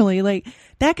understatement, definitely. Like,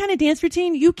 that kind of dance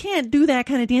routine, you can't do that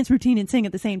kind of dance routine and sing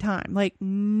at the same time. Like,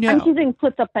 no. And she's being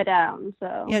flipped upside down,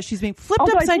 so. Yeah, she's being flipped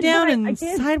upside down and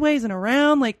sideways and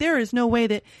around. Like, there is no way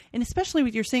that, and especially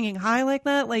with your singing high like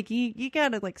that, like, you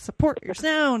gotta, like, support your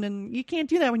sound, and you can't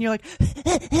do that when you're like,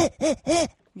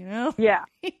 you know? Yeah.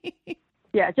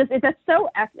 Yeah, that's so,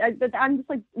 I'm just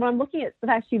like, when I'm looking at the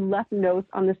fact she left notes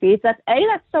on the seats, that's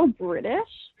so British.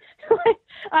 Like,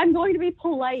 I'm going to be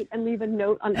polite and leave a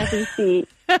note on every seat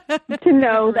to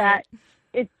know that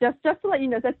it's just to let you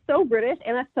know that's so British,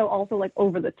 and that's so also like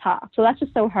over the top. So that's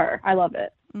just so her. I love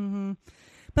it. Mm-hmm.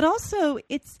 But also,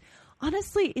 it's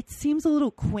honestly, it seems a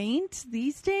little quaint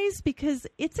these days, because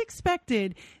it's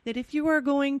expected that if you are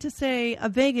going to, say, a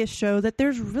Vegas show, that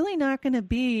there's really not going to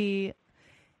be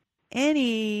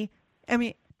any. I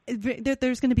mean,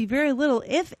 there's going to be very little,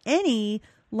 if any,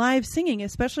 live singing,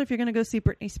 especially if you're going to go see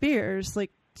Britney Spears.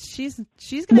 Like, she's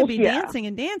going to be dancing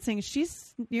and dancing.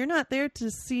 You're not there to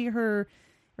see her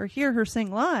or hear her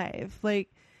sing live. Like,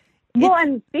 well,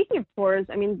 and speaking of tours,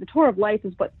 I mean, the Tour of Life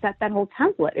is what set that whole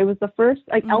template. It was the first,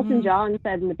 like Elton John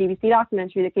said in the BBC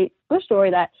documentary, the Kate Bush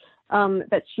story, that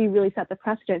she really set the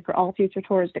precedent for all future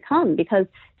tours to come, because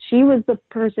she was the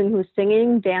person who was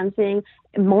singing, dancing,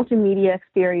 multimedia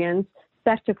experience,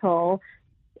 spectacle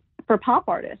for pop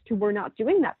artists who were not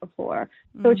doing that before.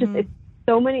 So it's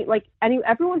so many, like,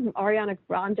 everyone from Ariana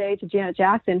Grande to Janet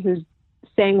Jackson who's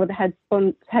sang with a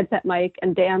headset mic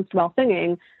and danced while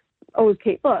singing owes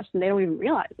Kate Bush, and they don't even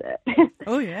realize it.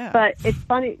 Oh yeah. But it's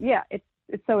funny. Yeah, it's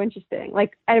so interesting.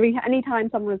 Like, anytime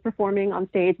someone is performing on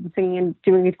stage and singing and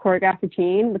doing a choreographed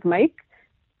routine with mic,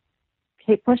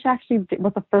 Kate Bush actually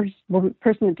was the first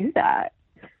person to do that.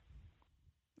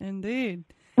 Indeed.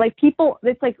 Like, people,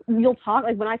 it's like, you'll talk,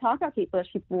 like, when I talk about Kate Bush,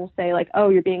 people will say, like, oh,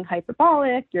 you're being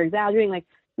hyperbolic, you're exaggerating. Like,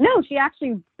 no, she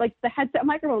actually, like, the headset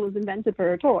microphone was invented for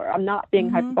her tour. I'm not being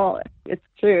hyperbolic. It's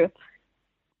true.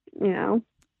 You know?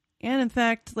 And in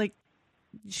fact, like,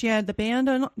 she had the band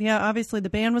on, obviously the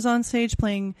band was on stage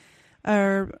playing,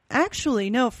 actually,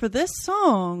 no, for this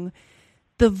song,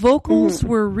 the vocals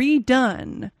were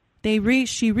redone.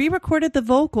 She re-recorded the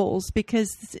vocals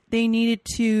because they needed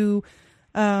to,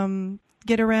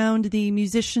 get around the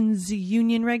musicians'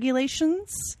 union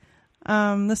regulations.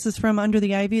 This is from Under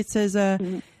the Ivy. It says,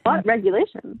 what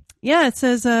regulations? Yeah, it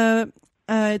says,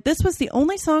 this was the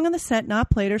only song on the set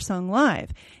not played or sung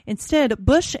live. Instead,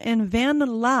 Bush and Van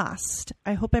Last,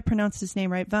 I hope I pronounced his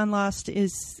name right. Van Last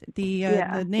is the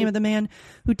name of the man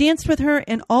who danced with her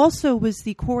and also was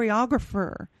the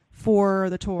choreographer for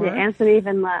the tour. Yeah, Anthony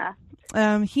Van Last.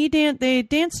 They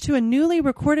danced to a newly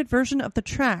recorded version of the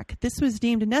track. This was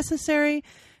deemed necessary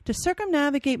to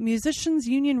circumnavigate musicians'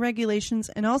 union regulations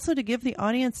and also to give the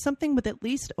audience something with at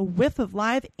least a whiff of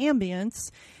live ambience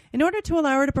in order to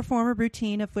allow her to perform a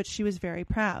routine of which she was very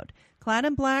proud. Clad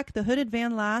in black, the hooded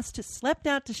Van Last slept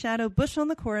out to shadow Bush on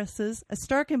the choruses, a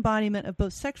stark embodiment of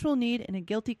both sexual need and a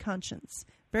guilty conscience.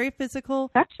 Very physical,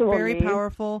 very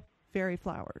powerful, very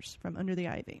flowers, from Under the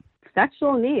Ivy.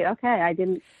 Sexual need, okay.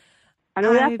 I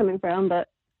know where that's coming from, but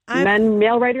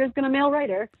male writer is going to male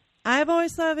writer. I've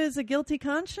always thought of it as a guilty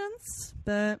conscience,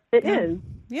 but... It is.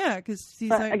 Yeah, because he's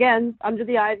like... Again, Under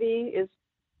the Ivy is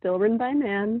still written by a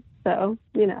man, so,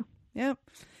 you know. Yep.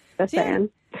 Just saying.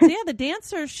 So, the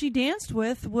dancer she danced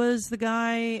with was the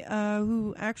guy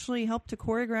who actually helped to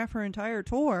choreograph her entire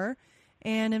tour.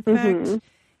 And, in fact,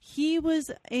 he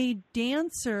was a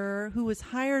dancer who was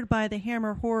hired by the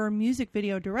Hammer Horror music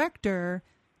video director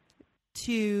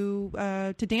to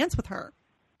dance with her.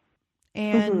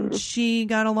 And she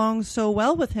got along so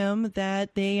well with him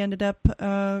that they ended up,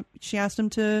 she asked him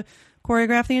to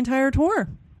choreograph the entire tour.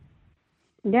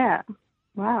 Yeah.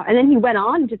 Wow. And then he went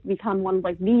on to become one of,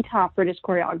 like, the top British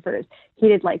choreographers. He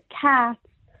did, like, Cats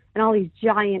and all these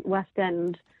giant West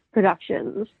End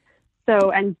productions.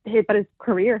 So, but his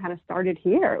career kind of started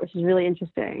here, which is really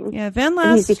interesting. Yeah, Van Last.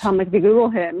 And he's become, like, if you Google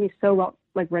him, he's so well,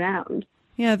 like, renowned.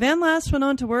 Yeah, Van Last went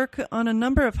on to work on a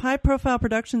number of high-profile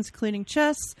productions, including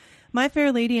Chess, My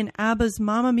Fair Lady, and ABBA's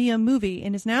Mamma Mia movie,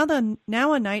 and is now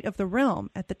a Knight of the Realm.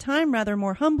 At the time, rather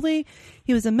more humbly,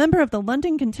 he was a member of the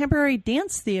London Contemporary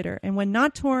Dance Theatre, and when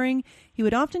not touring, he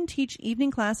would often teach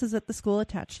evening classes at the school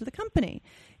attached to the company.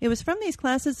 It was from these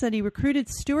classes that he recruited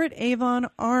Stuart Avon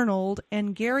Arnold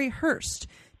and Gary Hurst,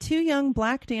 two young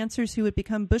black dancers who would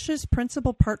become Bush's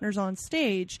principal partners on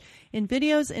stage, in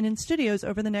videos and in studios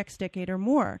over the next decade or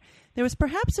more. There was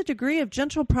perhaps a degree of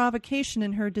gentle provocation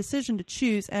in her decision to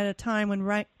choose, at a time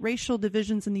when racial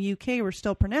divisions in the UK were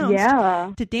still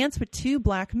pronounced, to dance with two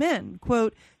black men.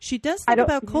 Quote, she does think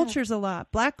about cultures a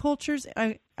lot. Black cultures,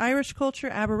 Irish culture,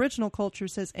 Aboriginal culture,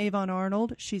 says Avon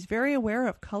Arnold. She's very aware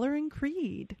of color and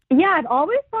creed. Yeah, I've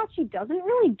always thought she doesn't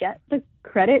really get the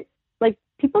credit. Like,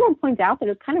 people don't point out that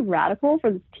it's kind of radical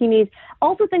for this teenage.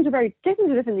 Also, things are very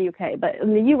different in the UK, but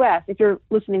in the US, if you're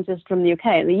listening to this from the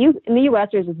UK, in the US,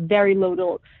 there's this very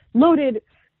loaded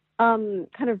kind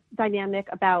of dynamic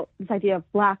about this idea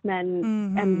of black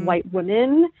men and white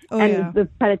women, the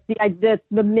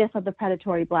myth of the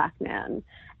predatory black man.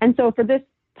 And so for this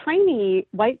tiny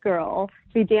white girl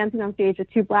to be dancing on stage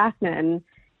with two black men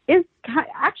is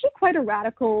actually quite a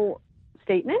radical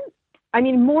statement. I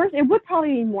mean, it would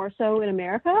probably be more so in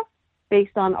America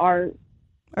based on our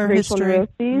racial history.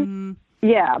 neuroses.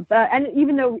 Yeah, and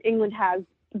even though England has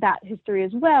that history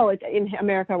as well, in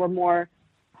America we're more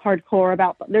hardcore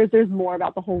about. There's more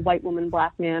about the whole white woman,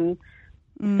 black man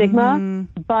stigma.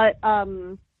 But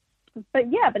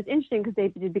it's interesting because they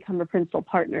did become her principal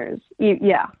partners.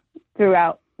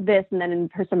 Throughout this, and then in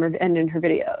her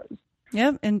videos.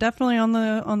 Yep, and definitely on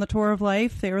the Tour of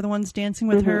Life, they were the ones dancing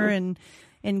with her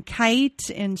and Kite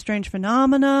and Strange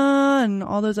Phenomena and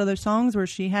all those other songs where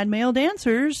she had male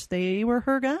dancers. They were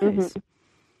her guys.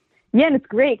 Yeah, and it's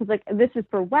great because this is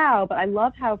for WoW, but I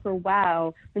love how for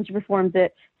WoW, when she performs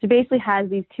it, she basically has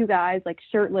these two guys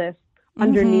shirtless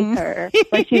underneath her,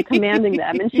 like she's commanding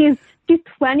them, and she's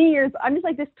 20 years. I'm just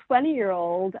like, this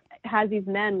 20-year-old has these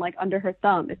men under her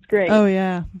thumb. It's great. Oh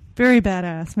yeah, very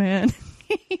badass, man.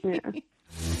 Yeah.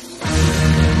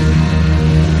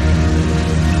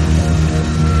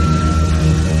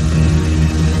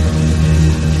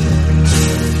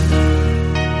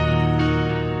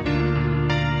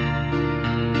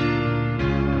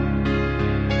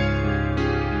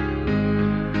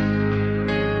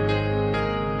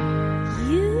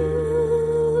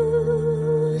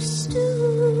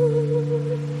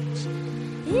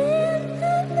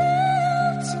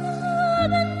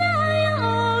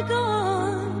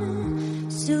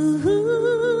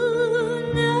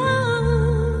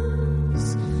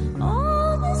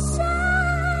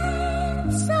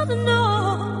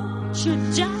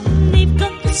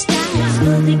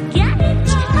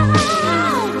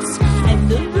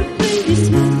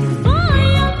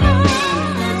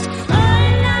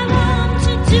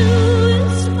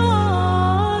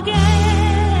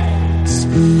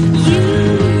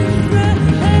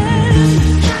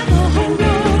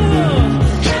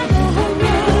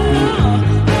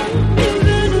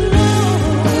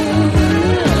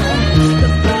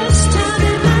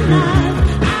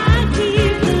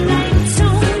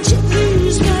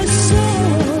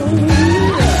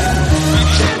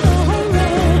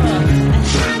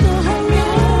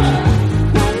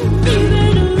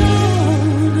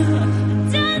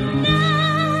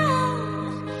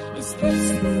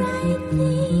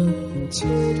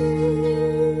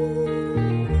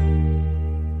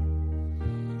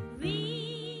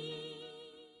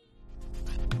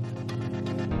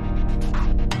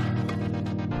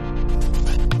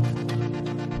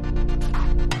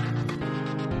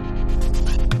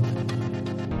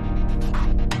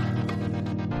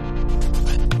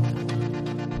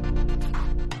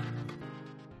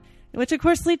 Which, of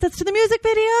course, leads us to the music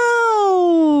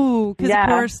video. Because, yeah, of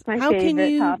course, how can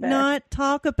you topic. not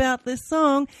talk about this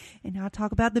song and not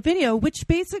talk about the video, which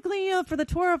basically, for the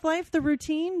Tour of Life, the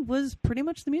routine was pretty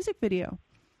much the music video.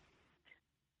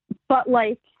 But,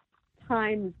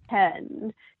 times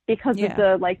 10. Because of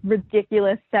the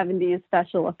ridiculous 70s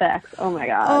special effects. Oh my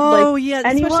god! Oh yeah,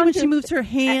 especially when she moves her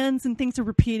hands and things are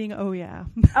repeating. Oh yeah.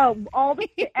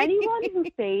 Anyone who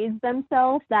fades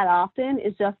themselves that often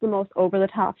is just the most over the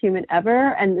top human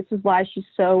ever, and this is why she's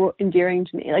so endearing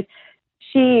to me.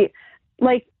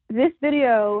 This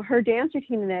video, her dance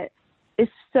routine in it is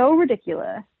so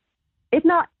ridiculous. If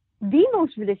not the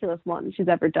most ridiculous one she's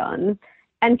ever done,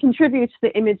 and contributes to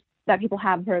the image that people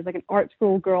have of her as an art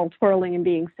school girl twirling and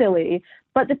being silly.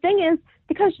 But the thing is,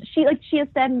 because she has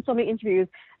said in so many interviews,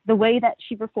 the way that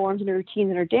she performs in her routines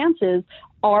and her dances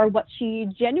are what she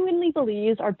genuinely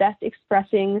believes are best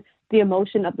expressing the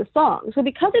emotion of the song. So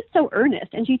because it's so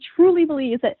earnest, and she truly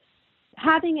believes that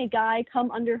having a guy come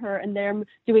under her and them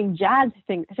doing jazz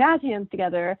hands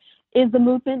together is the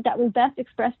movement that will best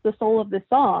express the soul of this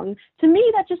song. To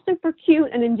me, that's just super cute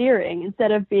and endearing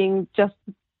instead of being just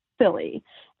silly.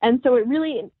 And so it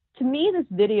really, to me, this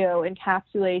video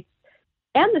encapsulates,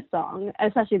 and the song,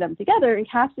 especially them together,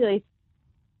 encapsulates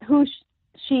who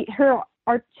her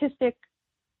artistic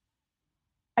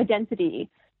identity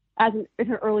in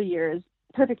her early years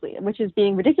perfectly, which is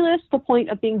being ridiculous to the point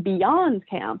of being beyond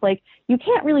camp. Like, you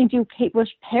can't really do Kate Bush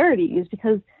parodies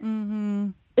because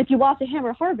if you watch a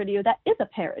Hammer horror video, that is a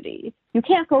parody. You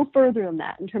can't go further than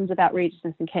that in terms of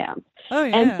outrageousness and camp. Oh,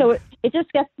 yeah. And so it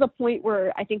just gets to the point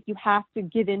where I think you have to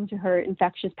give in to her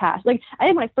infectious past. Like, I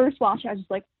think when I first watched it, I was just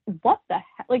like, what the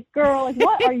heck? Like, girl, like,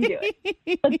 what are you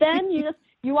doing? But then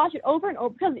you watch it over and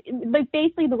over, because like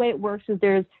basically the way it works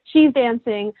is she's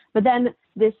dancing, but then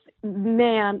this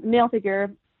male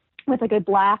figure with like a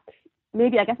black,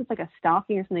 maybe I guess it's like a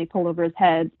stocking or something pulled over his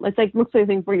head. It's like, looks like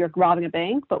something where you're robbing a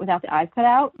bank, but without the eyes cut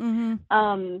out.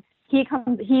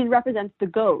 He represents the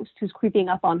ghost who's creeping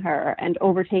up on her and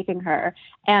overtaking her.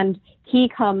 And he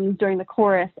comes during the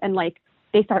chorus and like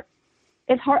they start,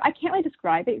 it's hard. I can't really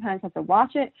describe it. You kind of have to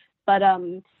watch it, but,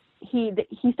 he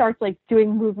starts like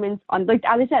doing movements on, like,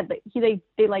 as I said,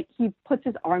 like, he puts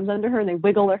his arms under her and they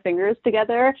wiggle their fingers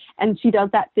together. And she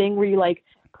does that thing where you like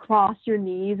cross your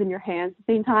knees and your hands at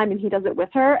the same time, and he does it with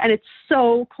her. And it's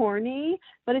so corny,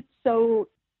 but it's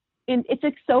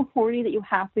like so corny that you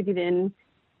have to give in.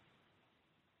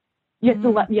 You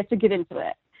have to give into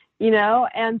it, you know?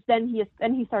 And then he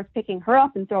starts picking her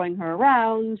up and throwing her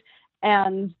around.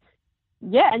 And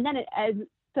yeah. And then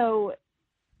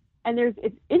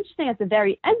it's interesting at the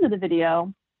very end of the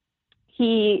video,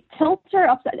 he tilts her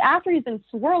upside, after he's been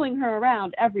swirling her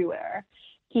around everywhere,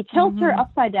 he tilts her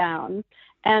upside down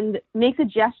and makes a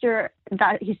gesture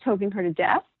that he's choking her to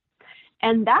death.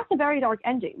 And that's a very dark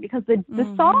ending, because the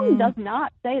song does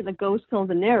not say the ghost kills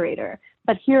the narrator,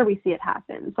 but here we see it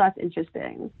happen. So that's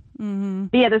interesting.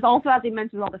 But yeah, there's also, as they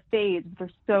mentioned, all the fades, which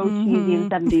are so cheesy in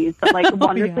the 70s, but like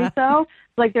wonderfully so.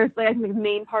 Like there's like, I think the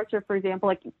main parts are, for example,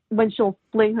 like when she'll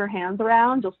fling her hands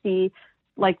around, you'll see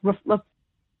like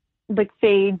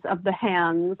fades of the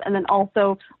hands. And then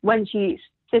also when she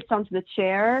sits onto the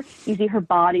chair, you see her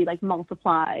body like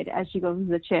multiplied as she goes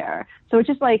into the chair. So it's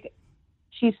just like,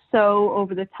 she's so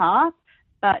over the top,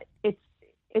 but it's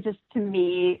just, to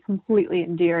me, completely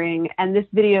endearing. And this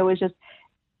video is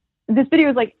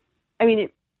like, I mean,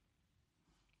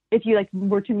 if you like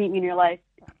were to meet me in your life,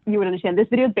 you would understand. This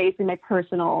video is basically my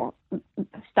personal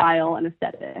style and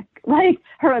aesthetic. Like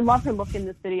I love her look in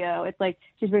this video. It's like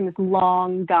she's wearing this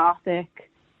long gothic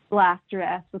black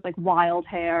dress with like wild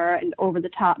hair and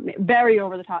very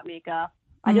over the top makeup.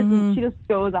 She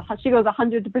goes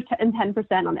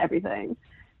 110% on everything,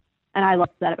 and I love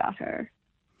that about her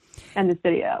and this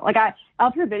video. Like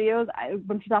of her videos,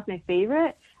 when she's off my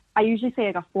favorite, I usually say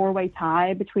like a 4-way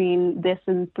tie between this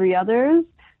and 3 others,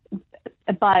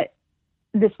 but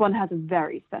this one has a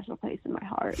very special place in my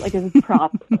heart. Like it's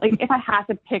like if I had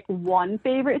to pick one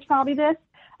favorite, it's probably this.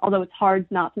 Although it's hard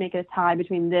not to make it a tie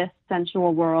between this,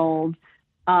 Sensual World,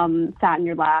 Sat in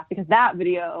Your Lap, because that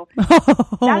video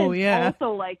that is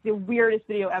also like the weirdest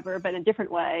video ever, but in a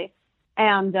different way.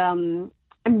 And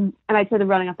I'd say the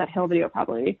Running Up That Hill video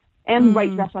probably, and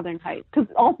White Dress Wuthering Heights, because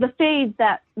all the fades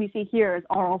that we see here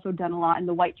are also done a lot in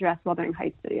the White Dress Wuthering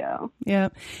Heights video. Yeah,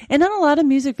 and then a lot of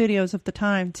music videos of the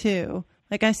time too.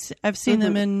 Like I've seen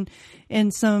them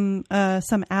in some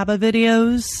ABBA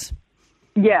videos.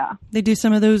 Yeah, they do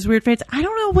some of those weird fades. I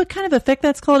don't know what kind of effect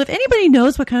that's called. If anybody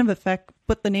knows what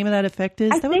the name of that effect is,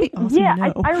 that would be awesome. Yeah, to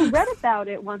know. I read about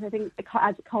it once. I think it's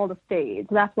called a fade.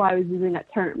 So that's why I was using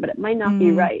that term, but it might not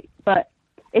be right. But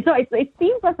it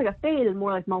seems less like a fade and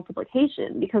more like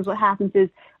multiplication, because what happens is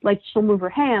like she'll move her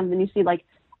hand and you see like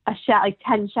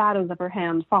 10 shadows of her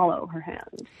hand follow her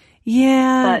hand.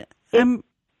 Yeah, but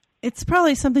it's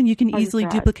probably something you can easily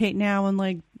duplicate now in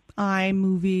like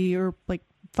iMovie or like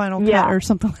Final Cut or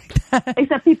something like that.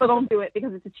 Except people don't do it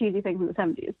because it's a cheesy thing from the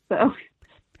 70s. So,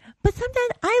 but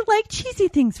sometimes I like cheesy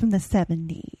things from the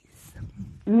 70s.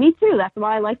 Me too. That's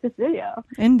why I like this video.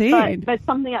 Indeed. But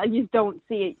something else, you don't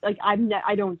see it. Like I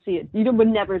don't see it. You would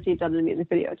never see it done in a music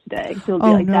video today. It'll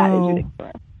be that is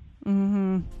ridiculous.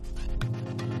 Mm-hmm.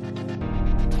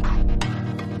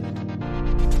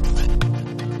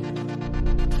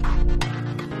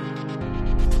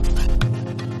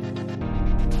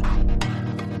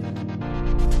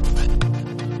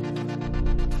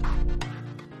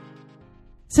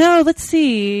 So let's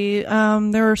see.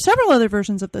 There are several other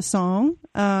versions of the song.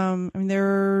 I mean,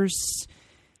 there's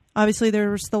obviously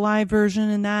there was the live version,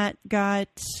 and that got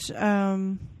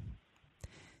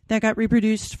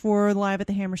reproduced for Live at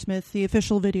the Hammersmith. The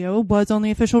official video was on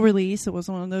the official release. It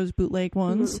wasn't one of those bootleg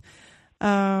ones.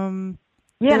 And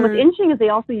what's interesting is they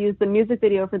also used the music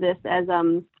video for this as,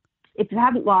 if you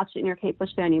haven't watched it and you're a Kate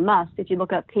Bush fan, you must. If you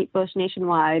look up Kate Bush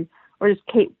Nationwide or just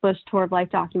Kate Bush Tour of Life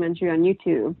documentary on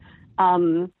YouTube,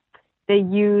 they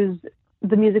use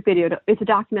the music video. It's a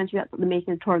documentary about the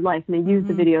making of Tour of Life, and they use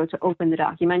the video to open the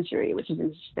documentary, which is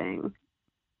interesting.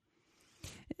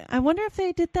 I wonder if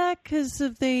they did that because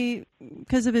of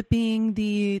it being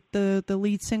the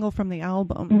lead single from the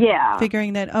album. Yeah,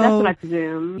 figuring that that's what I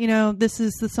presume. This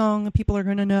is the song that people are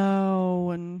going to know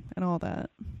and all that.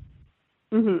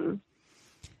 Mm-hmm.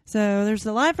 So there's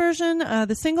the live version,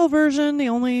 the single version. The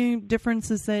only difference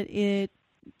is that it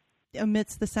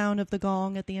omits the sound of the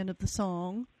gong at the end of the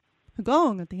song. A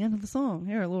gong at the end of the song.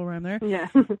 Here, a little rhyme there. Yeah.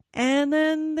 And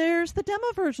then there's the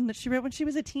demo version that she wrote when she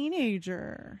was a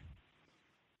teenager.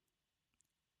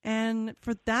 And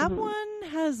for that one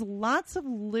has lots of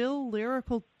little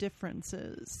lyrical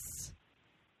differences.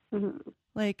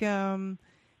 Like in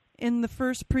the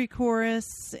first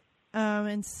pre-chorus,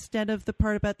 instead of the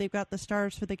part about they've got the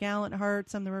stars for the gallant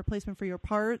hearts, I'm the replacement for your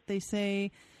part, they say,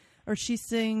 or she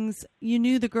sings, you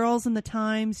knew the girls and the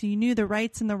times, you knew the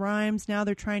rights and the rhymes, now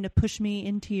they're trying to push me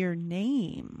into your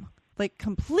name. Like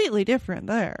completely different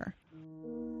there.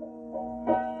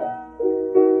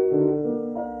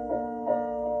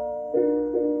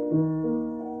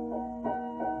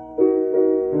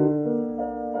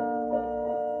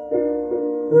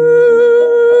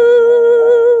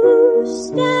 Who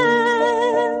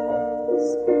stands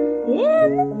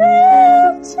in the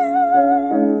bell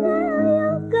tower now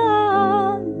you're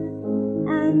gone,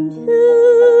 and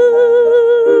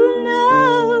who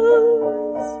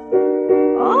knows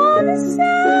all the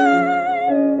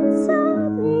signs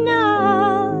of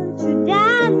Notre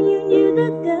Dame? You knew the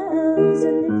girls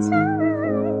and the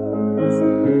times,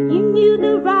 you knew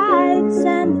the rights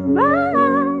and the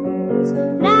rhymes.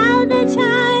 Now they're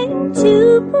trying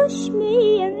to push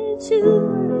me into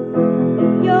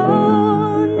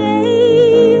your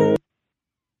name.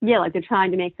 Yeah, like they're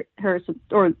trying to make her,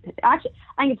 or actually,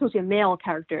 I think it's supposed to be a male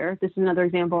character. This is another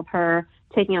example of her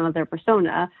taking on their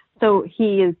persona. So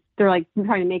they're like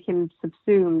trying to make him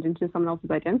subsumed into someone else's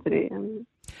identity.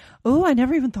 Oh, I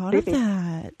never even thought of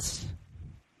that.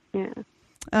 Yeah.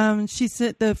 She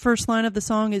said the first line of the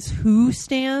song is "Who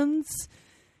stands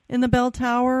in the bell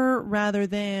tower," rather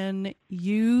than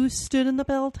 "You stood in the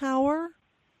bell tower."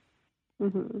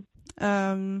 In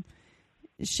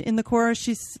the chorus,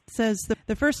 she says,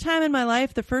 the first time in my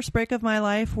life, the first break of my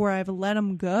life where I've let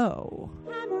him go.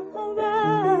 Hammer,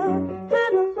 hurrah,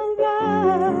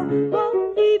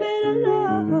 won't leave it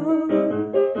alone.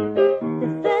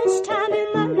 The first time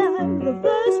in my life, the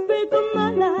first break of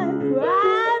my life where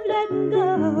I've let him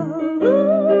go.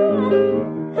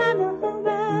 Ooh, hammer,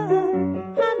 hurrah,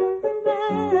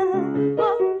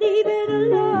 won't leave it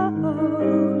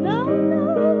alone. No,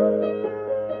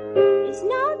 it's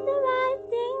not the right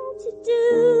thing to do.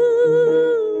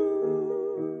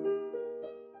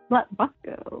 Let Buck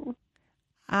go.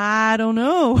 I don't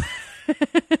know.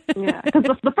 Yeah,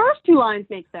 because the first two lines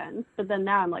make sense, but then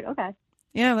now I'm like, okay.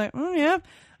 Yeah, like, oh, yeah.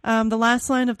 The last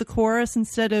line of the chorus,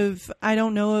 instead of, I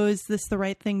don't know, is this the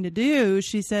right thing to do?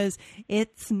 She says,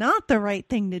 it's not the right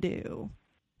thing to do.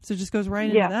 So it just goes right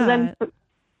into that.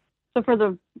 So for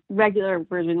the regular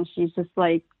version, she's just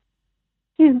like,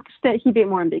 he's a bit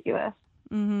more ambiguous.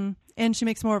 Mm-hmm. And she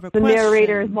makes more of a the question. The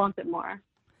narrators want it more.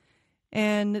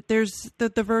 And there's the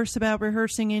verse about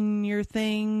rehearsing in your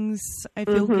things. I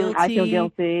feel guilty. I feel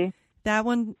guilty. That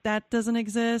one, that doesn't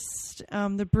exist.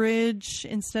 The bridge,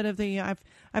 instead of the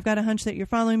I've got a hunch that you're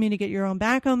following me to get your own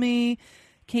back on me.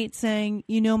 Kate saying,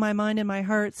 you know my mind and my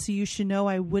heart, so you should know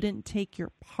I wouldn't take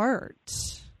your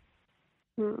part.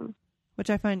 Which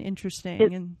I find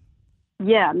interesting.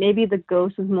 Yeah, maybe the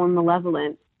ghost is more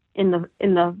malevolent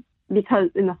because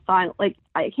in the final, like,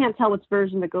 I can't tell which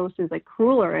version the ghost is like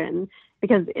crueler in,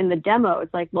 because in the demo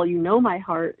it's like, well, you know my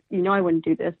heart, you know I wouldn't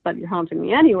do this, but you're haunting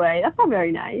me anyway. That's not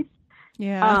very nice.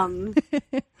 Yeah.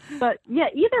 But yeah,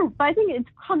 but I think it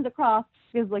comes across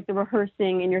because like the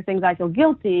rehearsing in your things, I feel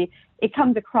guilty. It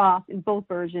comes across in both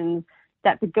versions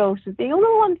that the ghost is being a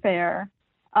little unfair,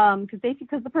 because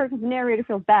the narrator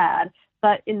feels bad,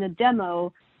 but in the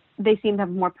demo they seem to have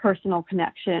a more personal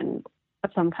connection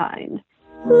of some kind.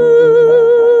 Who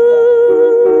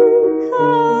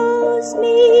calls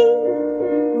me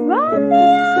from the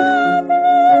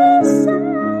other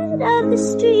side of the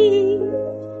street,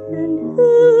 and who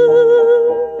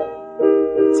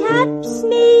taps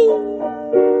me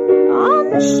on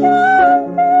the shoulder?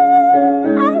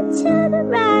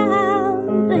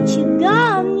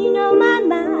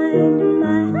 in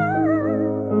my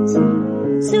eyes.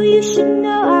 So you should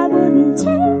know I wouldn't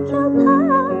take your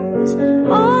part.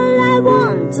 All I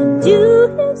want to do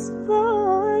is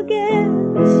forget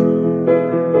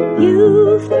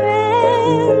you,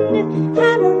 friend.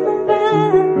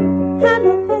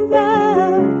 Hallelujah,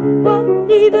 won't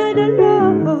leave it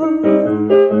alone.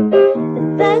 The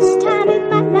first time in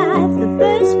my life, the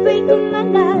first break of my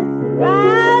life,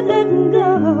 I've let go.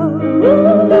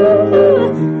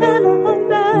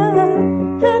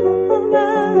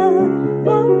 Hallelujah,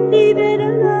 won't leave it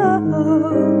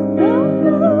alone. No,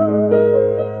 no,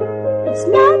 it's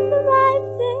not the right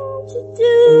thing to do.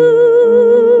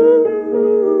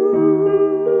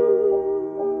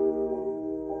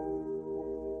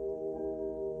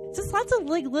 Just lots of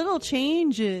like little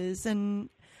changes, and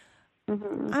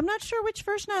I'm not sure which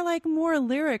version I like more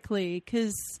lyrically,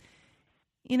 because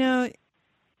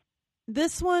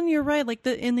this one, you're right, like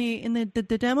in the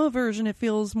demo version, it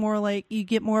feels more like you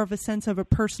get more of a sense of a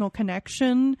personal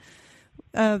connection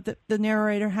that the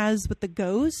narrator has with the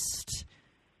ghost.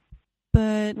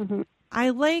 But I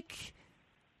like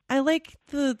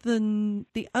the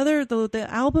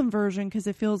album version because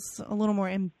it feels a little more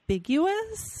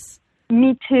ambiguous.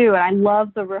 Me too, and I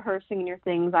love the rehearsing in your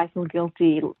things, I feel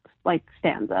guilty, like,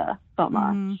 stanza so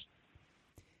much.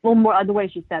 Well, more the way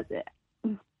she says it,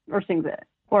 or sings it,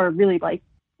 or really, like,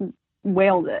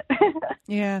 wails it.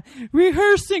 Yeah.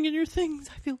 Rehearsing in your things,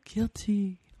 I feel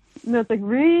guilty. No, it's like,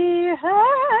 rehearsing.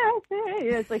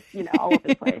 It's like, all over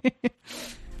the place.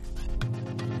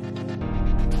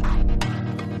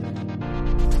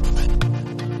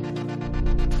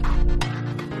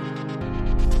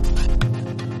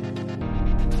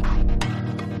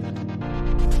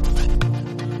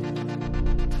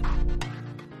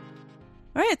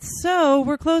 All right, so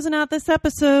we're closing out this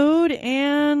episode,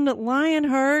 and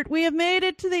Lionheart, we have made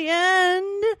it to the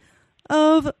end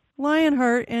of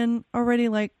Lionheart, and already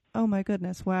like, oh my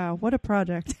goodness, wow, what a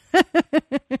project.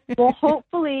 Well,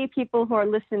 hopefully people who are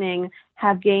listening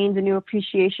have gained a new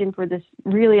appreciation for this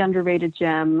really underrated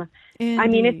gem. Indeed. I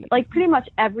mean, it's like pretty much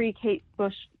every Kate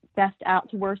Bush best out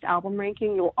to worst album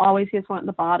ranking, you'll always see this one at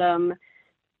the bottom.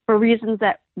 For reasons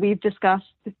that we've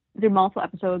discussed through multiple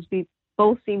episodes, we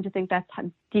both seem to think that's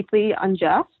deeply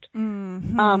unjust,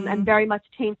 and very much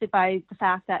tainted by the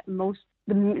fact that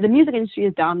the music industry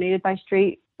is dominated by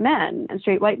straight men and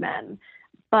straight white men.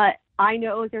 But I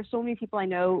know there's so many people I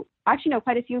actually know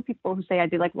quite a few people who say I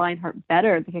do like Lionheart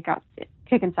better than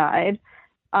Kick Inside.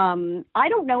 I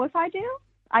don't know if I do.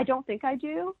 I don't think I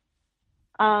do.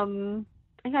 I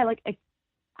think I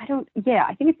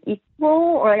think it's equal,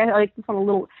 or I like this one a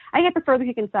little. I think I prefer the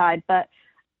Kick Inside, but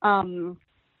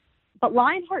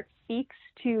Lionheart speaks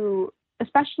to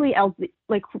especially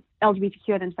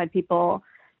LGBTQ identified people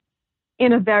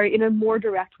in a more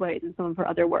direct way than some of her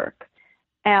other work,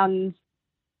 and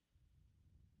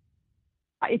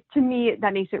to me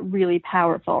that makes it really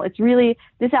powerful.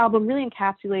 This album really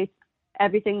encapsulates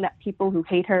everything that people who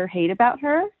hate her hate about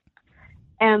her,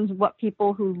 and what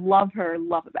people who love her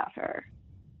love about her.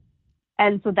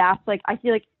 And so that's like, I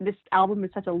feel like this album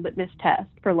is such a litmus test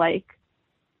for like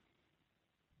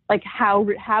how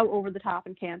over the top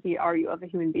and campy are you of a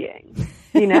human being,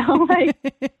 but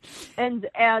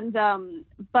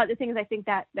the thing is, I think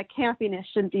that the campiness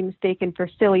shouldn't be mistaken for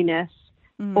silliness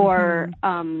or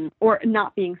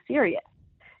not being serious,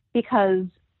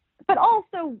 but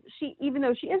also even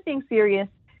though she is being serious,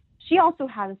 she also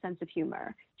has a sense of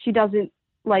humor. She doesn't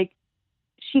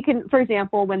she can, for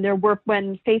example,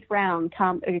 when Faith Brown,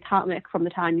 a comic from the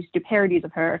time, used to do parodies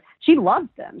of her, she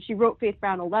loved them. She wrote Faith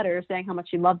Brown a letter saying how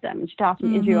much she loved them, and she talked in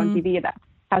an interview on TV about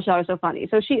how she thought it was so funny.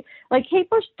 So she, Kate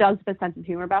Bush does have a sense of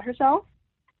humor about herself.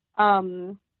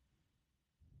 So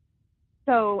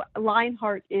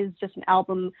Lionheart is just an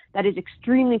album that is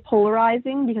extremely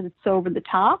polarizing because it's so over the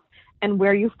top, and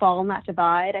where you fall in that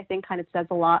divide, I think, kind of says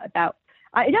a lot about.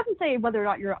 It doesn't say whether or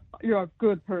not you're a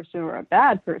good person or a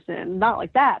bad person, not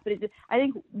like that. But I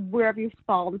think wherever you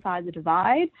fall inside the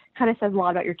divide kind of says a lot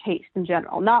about your taste in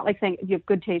general. Not like saying if you have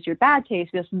good taste or bad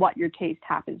taste, just what your taste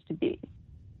happens to be.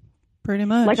 Pretty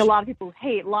much. Like a lot of people who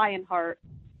hate Lionheart,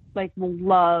 will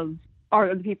love,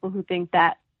 are the people who think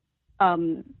that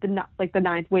the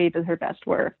Ninth Wave is her best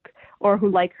work, or who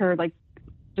like her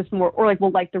just more, or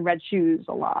will like the Red Shoes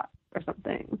a lot or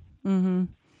something. Mm-hmm.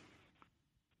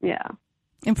 Yeah.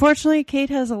 Unfortunately, Kate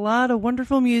has a lot of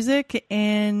wonderful music,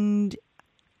 and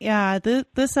yeah,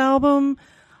 this album,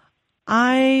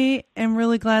 I am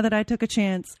really glad that I took a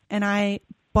chance, and I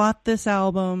bought this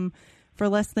album for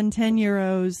less than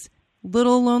 €10.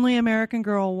 Little lonely American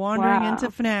girl wandering into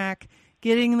Fnac,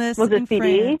 getting this Was it in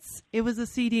CD? France. It was a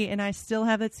CD, and I still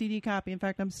have that CD copy. In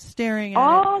fact, I'm staring at it.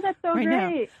 Oh, that's so right now.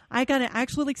 great. I got an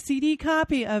actual CD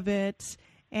copy of it,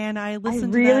 and I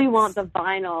listened I really to that. want the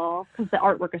vinyl because the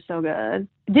artwork is so good.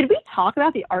 Did we talk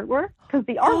about the artwork? Because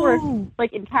the artwork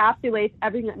encapsulates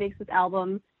everything that makes this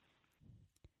album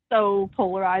so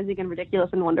polarizing and ridiculous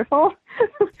and wonderful.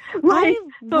 I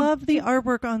love the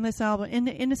artwork on this album,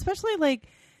 and especially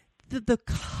the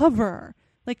cover.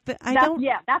 The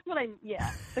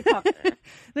cover.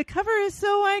 The cover is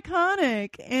so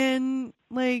iconic, and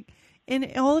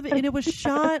all of it, and it was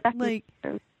shot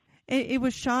it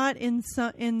was shot in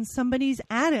somebody's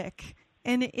attic,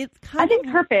 and it kind I think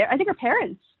her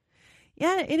parents.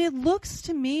 Yeah, and it looks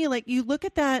to me like you look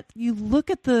at the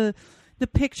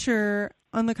picture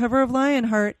on the cover of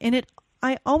Lionheart, and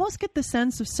I almost get the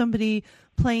sense of somebody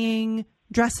playing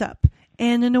dress up.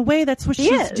 And in a way, that's what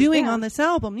she's doing on this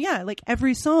album. Yeah,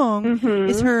 every song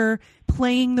is her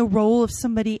playing the role of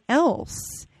somebody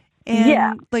else.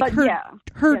 And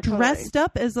her dressed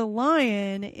up as a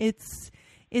lion, it's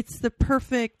the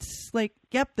perfect,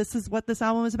 yep, this is what this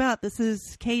album is about. This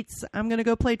is Kate's, I'm going to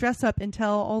go play dress up and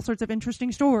tell all sorts of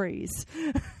interesting stories.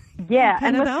 Yeah,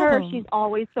 and with her, she's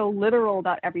always so literal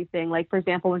about everything. For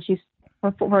example, when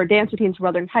her dance routines for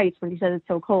Wuthering Heights, when she says it's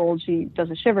so cold, she does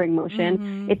a shivering motion.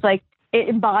 Mm-hmm. It's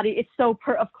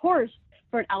of course,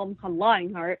 for an album called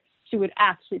Lionheart, she would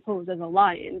actually pose as a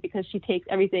lion because she takes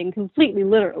everything completely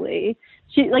literally.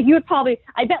 She, you would probably,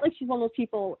 I bet she's one of those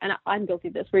people, and I'm guilty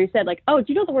of this, where you said oh,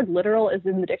 do you know the word literal is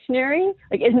in the dictionary?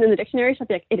 Isn't in the dictionary? She'll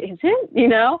be like, it isn't,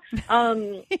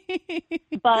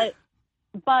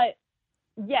 but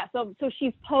yeah, so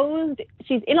she's posed,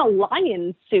 she's in a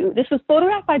lion suit. This was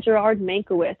photographed by Gerard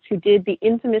Mankiewicz, who did the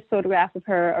infamous photograph of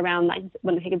her around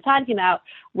when The Hidden Side came out,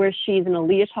 where she's in a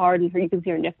leotard and you can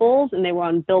see her nipples, and they were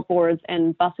on billboards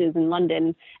and buses in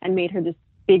London and made her this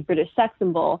big British sex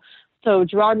symbol. So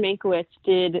Gerard Mankiewicz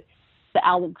did the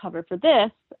album cover for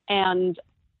this, and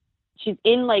she's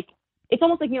in it's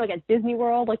almost at Disney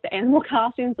World, the animal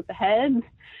costumes with the heads.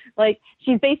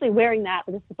 She's basically wearing that,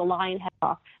 but this is a lion head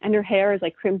off, and her hair is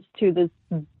crimped to the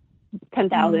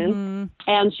 10,000. Mm-hmm.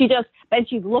 And she's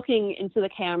looking into the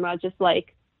camera, just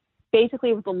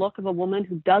basically with the look of a woman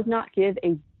who does not give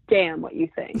a damn what you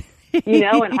think,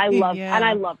 and I love, and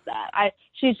I love that.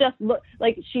 She's just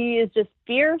she is just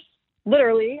fierce,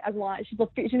 literally as a lion. She's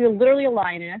literally a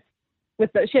lioness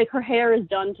with her hair is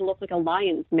done to look like a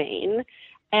lion's mane.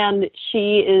 And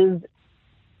she is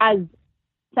as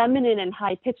feminine and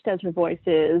high-pitched as her voice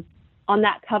is. On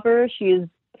that cover, she is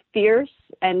fierce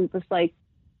and just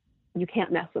you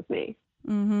can't mess with me.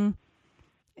 Mm-hmm.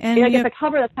 And it's a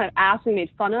cover that's kind of asked and made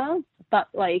fun of, but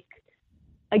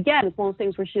again, it's one of those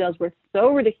things where she does where it's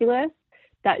so ridiculous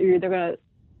that you're either going to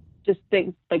just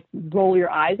think, roll your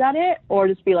eyes at it, or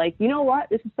just be you know what,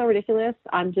 this is so ridiculous,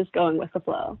 I'm just going with the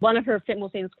flow. One of her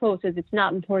most famous quotes is, "It's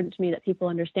not important to me that people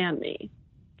understand me."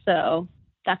 So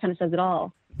that kind of says it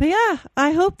all. But yeah,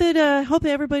 I hope that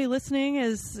everybody listening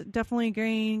has definitely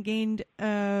gained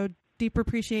a deeper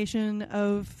appreciation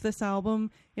of this album.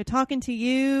 Talking to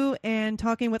you and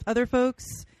talking with other folks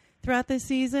throughout this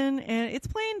season, and it's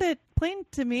plain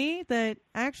to me that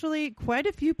actually quite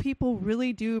a few people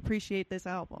really do appreciate this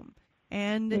album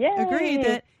and agree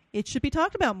that it should be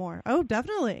talked about more. Oh,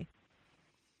 definitely.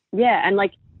 Yeah, and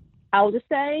I'll just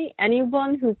say,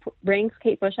 anyone who ranks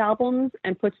Kate Bush albums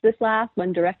and puts this last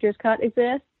when Director's Cut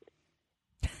exists,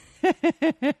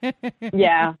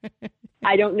 yeah,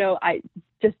 I don't know. I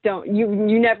just don't. You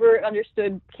never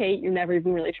understood Kate. You never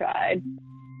even really tried.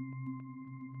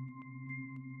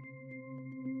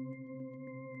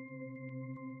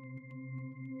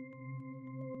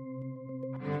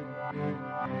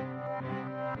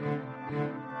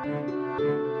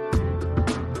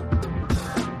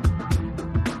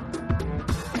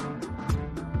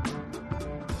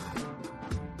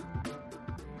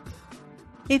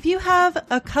 If you have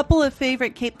a couple of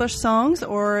favorite Kate Bush songs,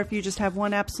 or if you just have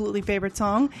one absolutely favorite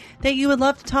song that you would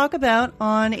love to talk about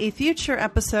on a future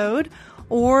episode,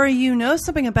 or you know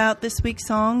something about this week's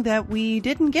song that we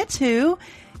didn't get to,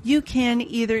 you can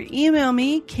either email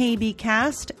me,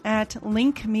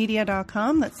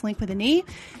 kbcast@linkmedia.com. That's link with an E.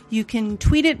 You can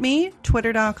tweet at me,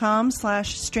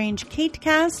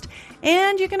 twitter.com/strangekatecast.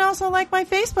 And you can also like my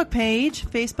Facebook page,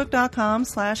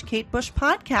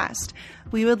 facebook.com/katebushpodcast.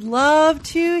 We would love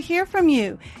to hear from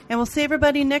you. And we'll see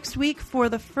everybody next week for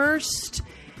the first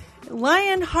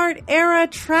Lionheart era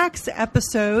tracks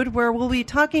episode, where we'll be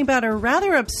talking about a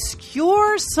rather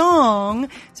obscure song.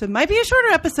 So it might be a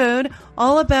shorter episode,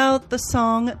 all about the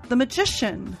song The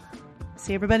Magician.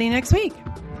 See everybody next week.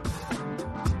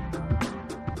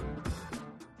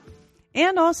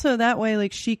 And also that way,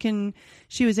 like she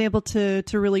was able to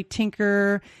really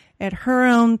tinker at her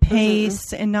own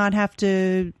pace and not have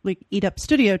to like eat up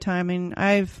studio time. I mean,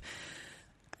 I've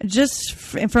just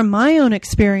from my own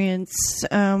experience,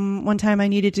 one time I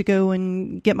needed to go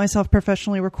and get myself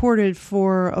professionally recorded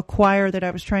for a choir that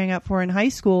I was trying out for in high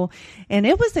school. And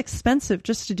it was expensive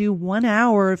just to do 1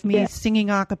 hour of me singing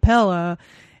a cappella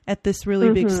at this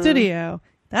really big studio.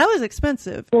 That was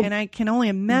expensive. And I can only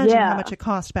imagine how much it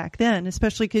cost back then,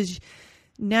 especially because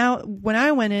now when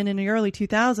I went in the early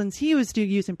 2000s, he was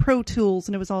using Pro Tools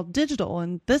and it was all digital.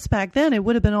 And this back then, it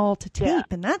would have been all to tape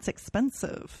and that's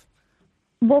expensive.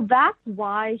 Well, that's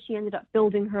why she ended up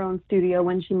building her own studio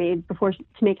to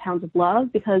make Hounds of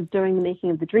Love, because during the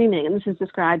making of The Dreaming, and this is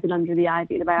described in Under the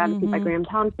Ivy, the biography by Graham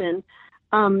Thompson,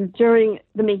 during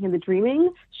the making of The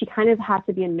Dreaming, she kind of had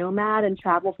to be a nomad and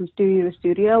travel from studio to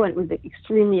studio, and it was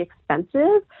extremely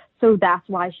expensive. So that's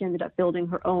why she ended up building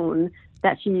her own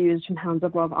that she used from Hounds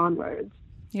of Love onwards.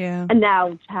 Yeah. And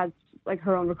now has like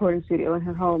her own recording studio in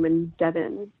her home in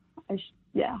Devon. I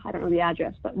don't know the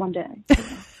address, but one day.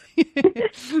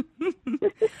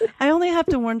 I only have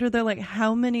to wonder though, like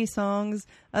how many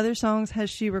other songs has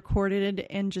she recorded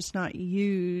and just not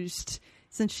used?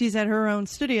 Since she's at her own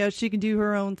studio, she can do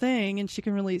her own thing and she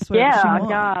can release whatever she wants.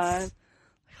 God.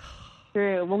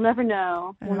 True. We'll never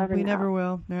know. We never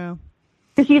will. No.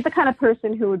 Because she's the kind of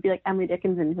person who would be like Emily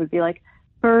Dickinson, who would be like,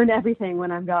 burn everything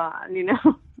when I'm gone, you know?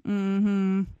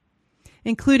 Mm-hmm.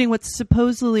 Including what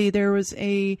supposedly there was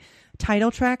a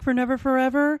title track for Never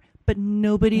Forever, but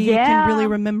nobody can really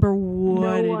remember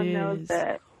what it is. No one knows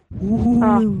it.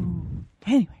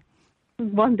 Anyway.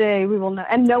 One day we will know.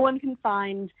 And no one can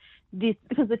find these,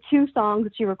 because the two songs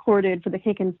that she recorded for The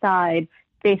Kick Inside,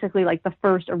 basically like the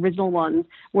first original ones,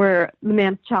 were The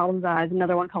Man's Child's Eyes,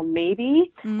 another one called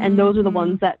Maybe, and those are the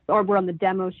ones that were on the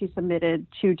demo she submitted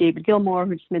to David Gilmour,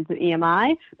 who submitted to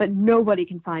EMI, but nobody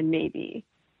can find Maybe,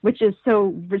 which is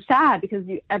so sad because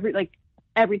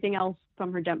everything else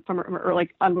from her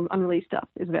unreleased stuff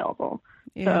is available.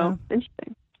 So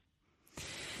interesting.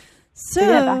 So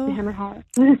back to Hammer Horror.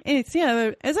 It's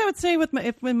as I would say with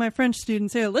my French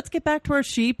students, say, let's get back to our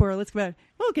sheep, or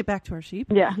we'll get back to our sheep.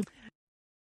 Yeah.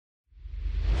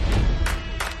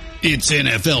 It's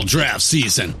NFL draft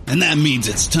season, and that means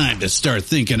it's time to start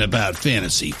thinking about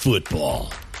fantasy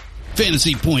football.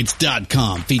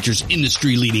 FantasyPoints.com features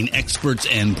industry-leading experts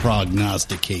and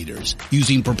prognosticators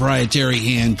using proprietary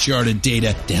hand-charted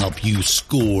data to help you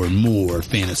score more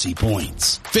fantasy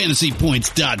points.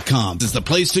 FantasyPoints.com is the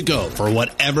place to go for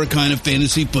whatever kind of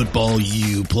fantasy football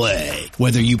you play.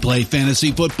 Whether you play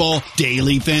fantasy football,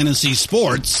 daily fantasy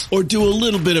sports, or do a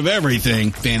little bit of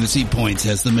everything, Fantasy Points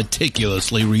has the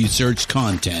meticulously researched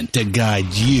content to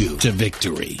guide you to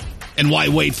victory. And why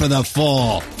wait for the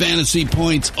fall? Fantasy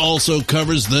Points also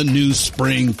covers the new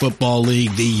spring football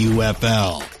league, the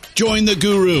UFL. Join the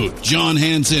guru, John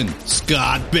Hansen,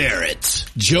 Scott Barrett,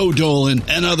 Joe Dolan,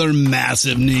 and other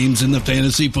massive names in the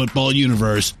fantasy football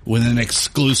universe with an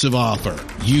exclusive offer.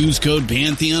 Use code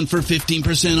Pantheon for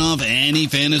 15% off any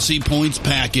Fantasy Points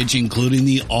package, including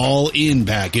the all-in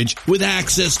package, with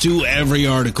access to every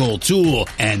article, tool,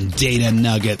 and data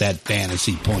nugget that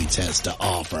Fantasy Points has to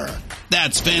offer.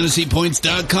 That's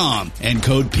FantasyPoints.com and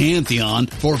code Pantheon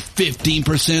for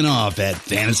 15% off at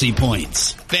Fantasy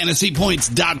Points.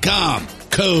 FantasyPoints.com,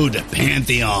 code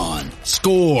Pantheon.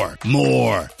 Score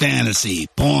more fantasy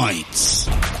points.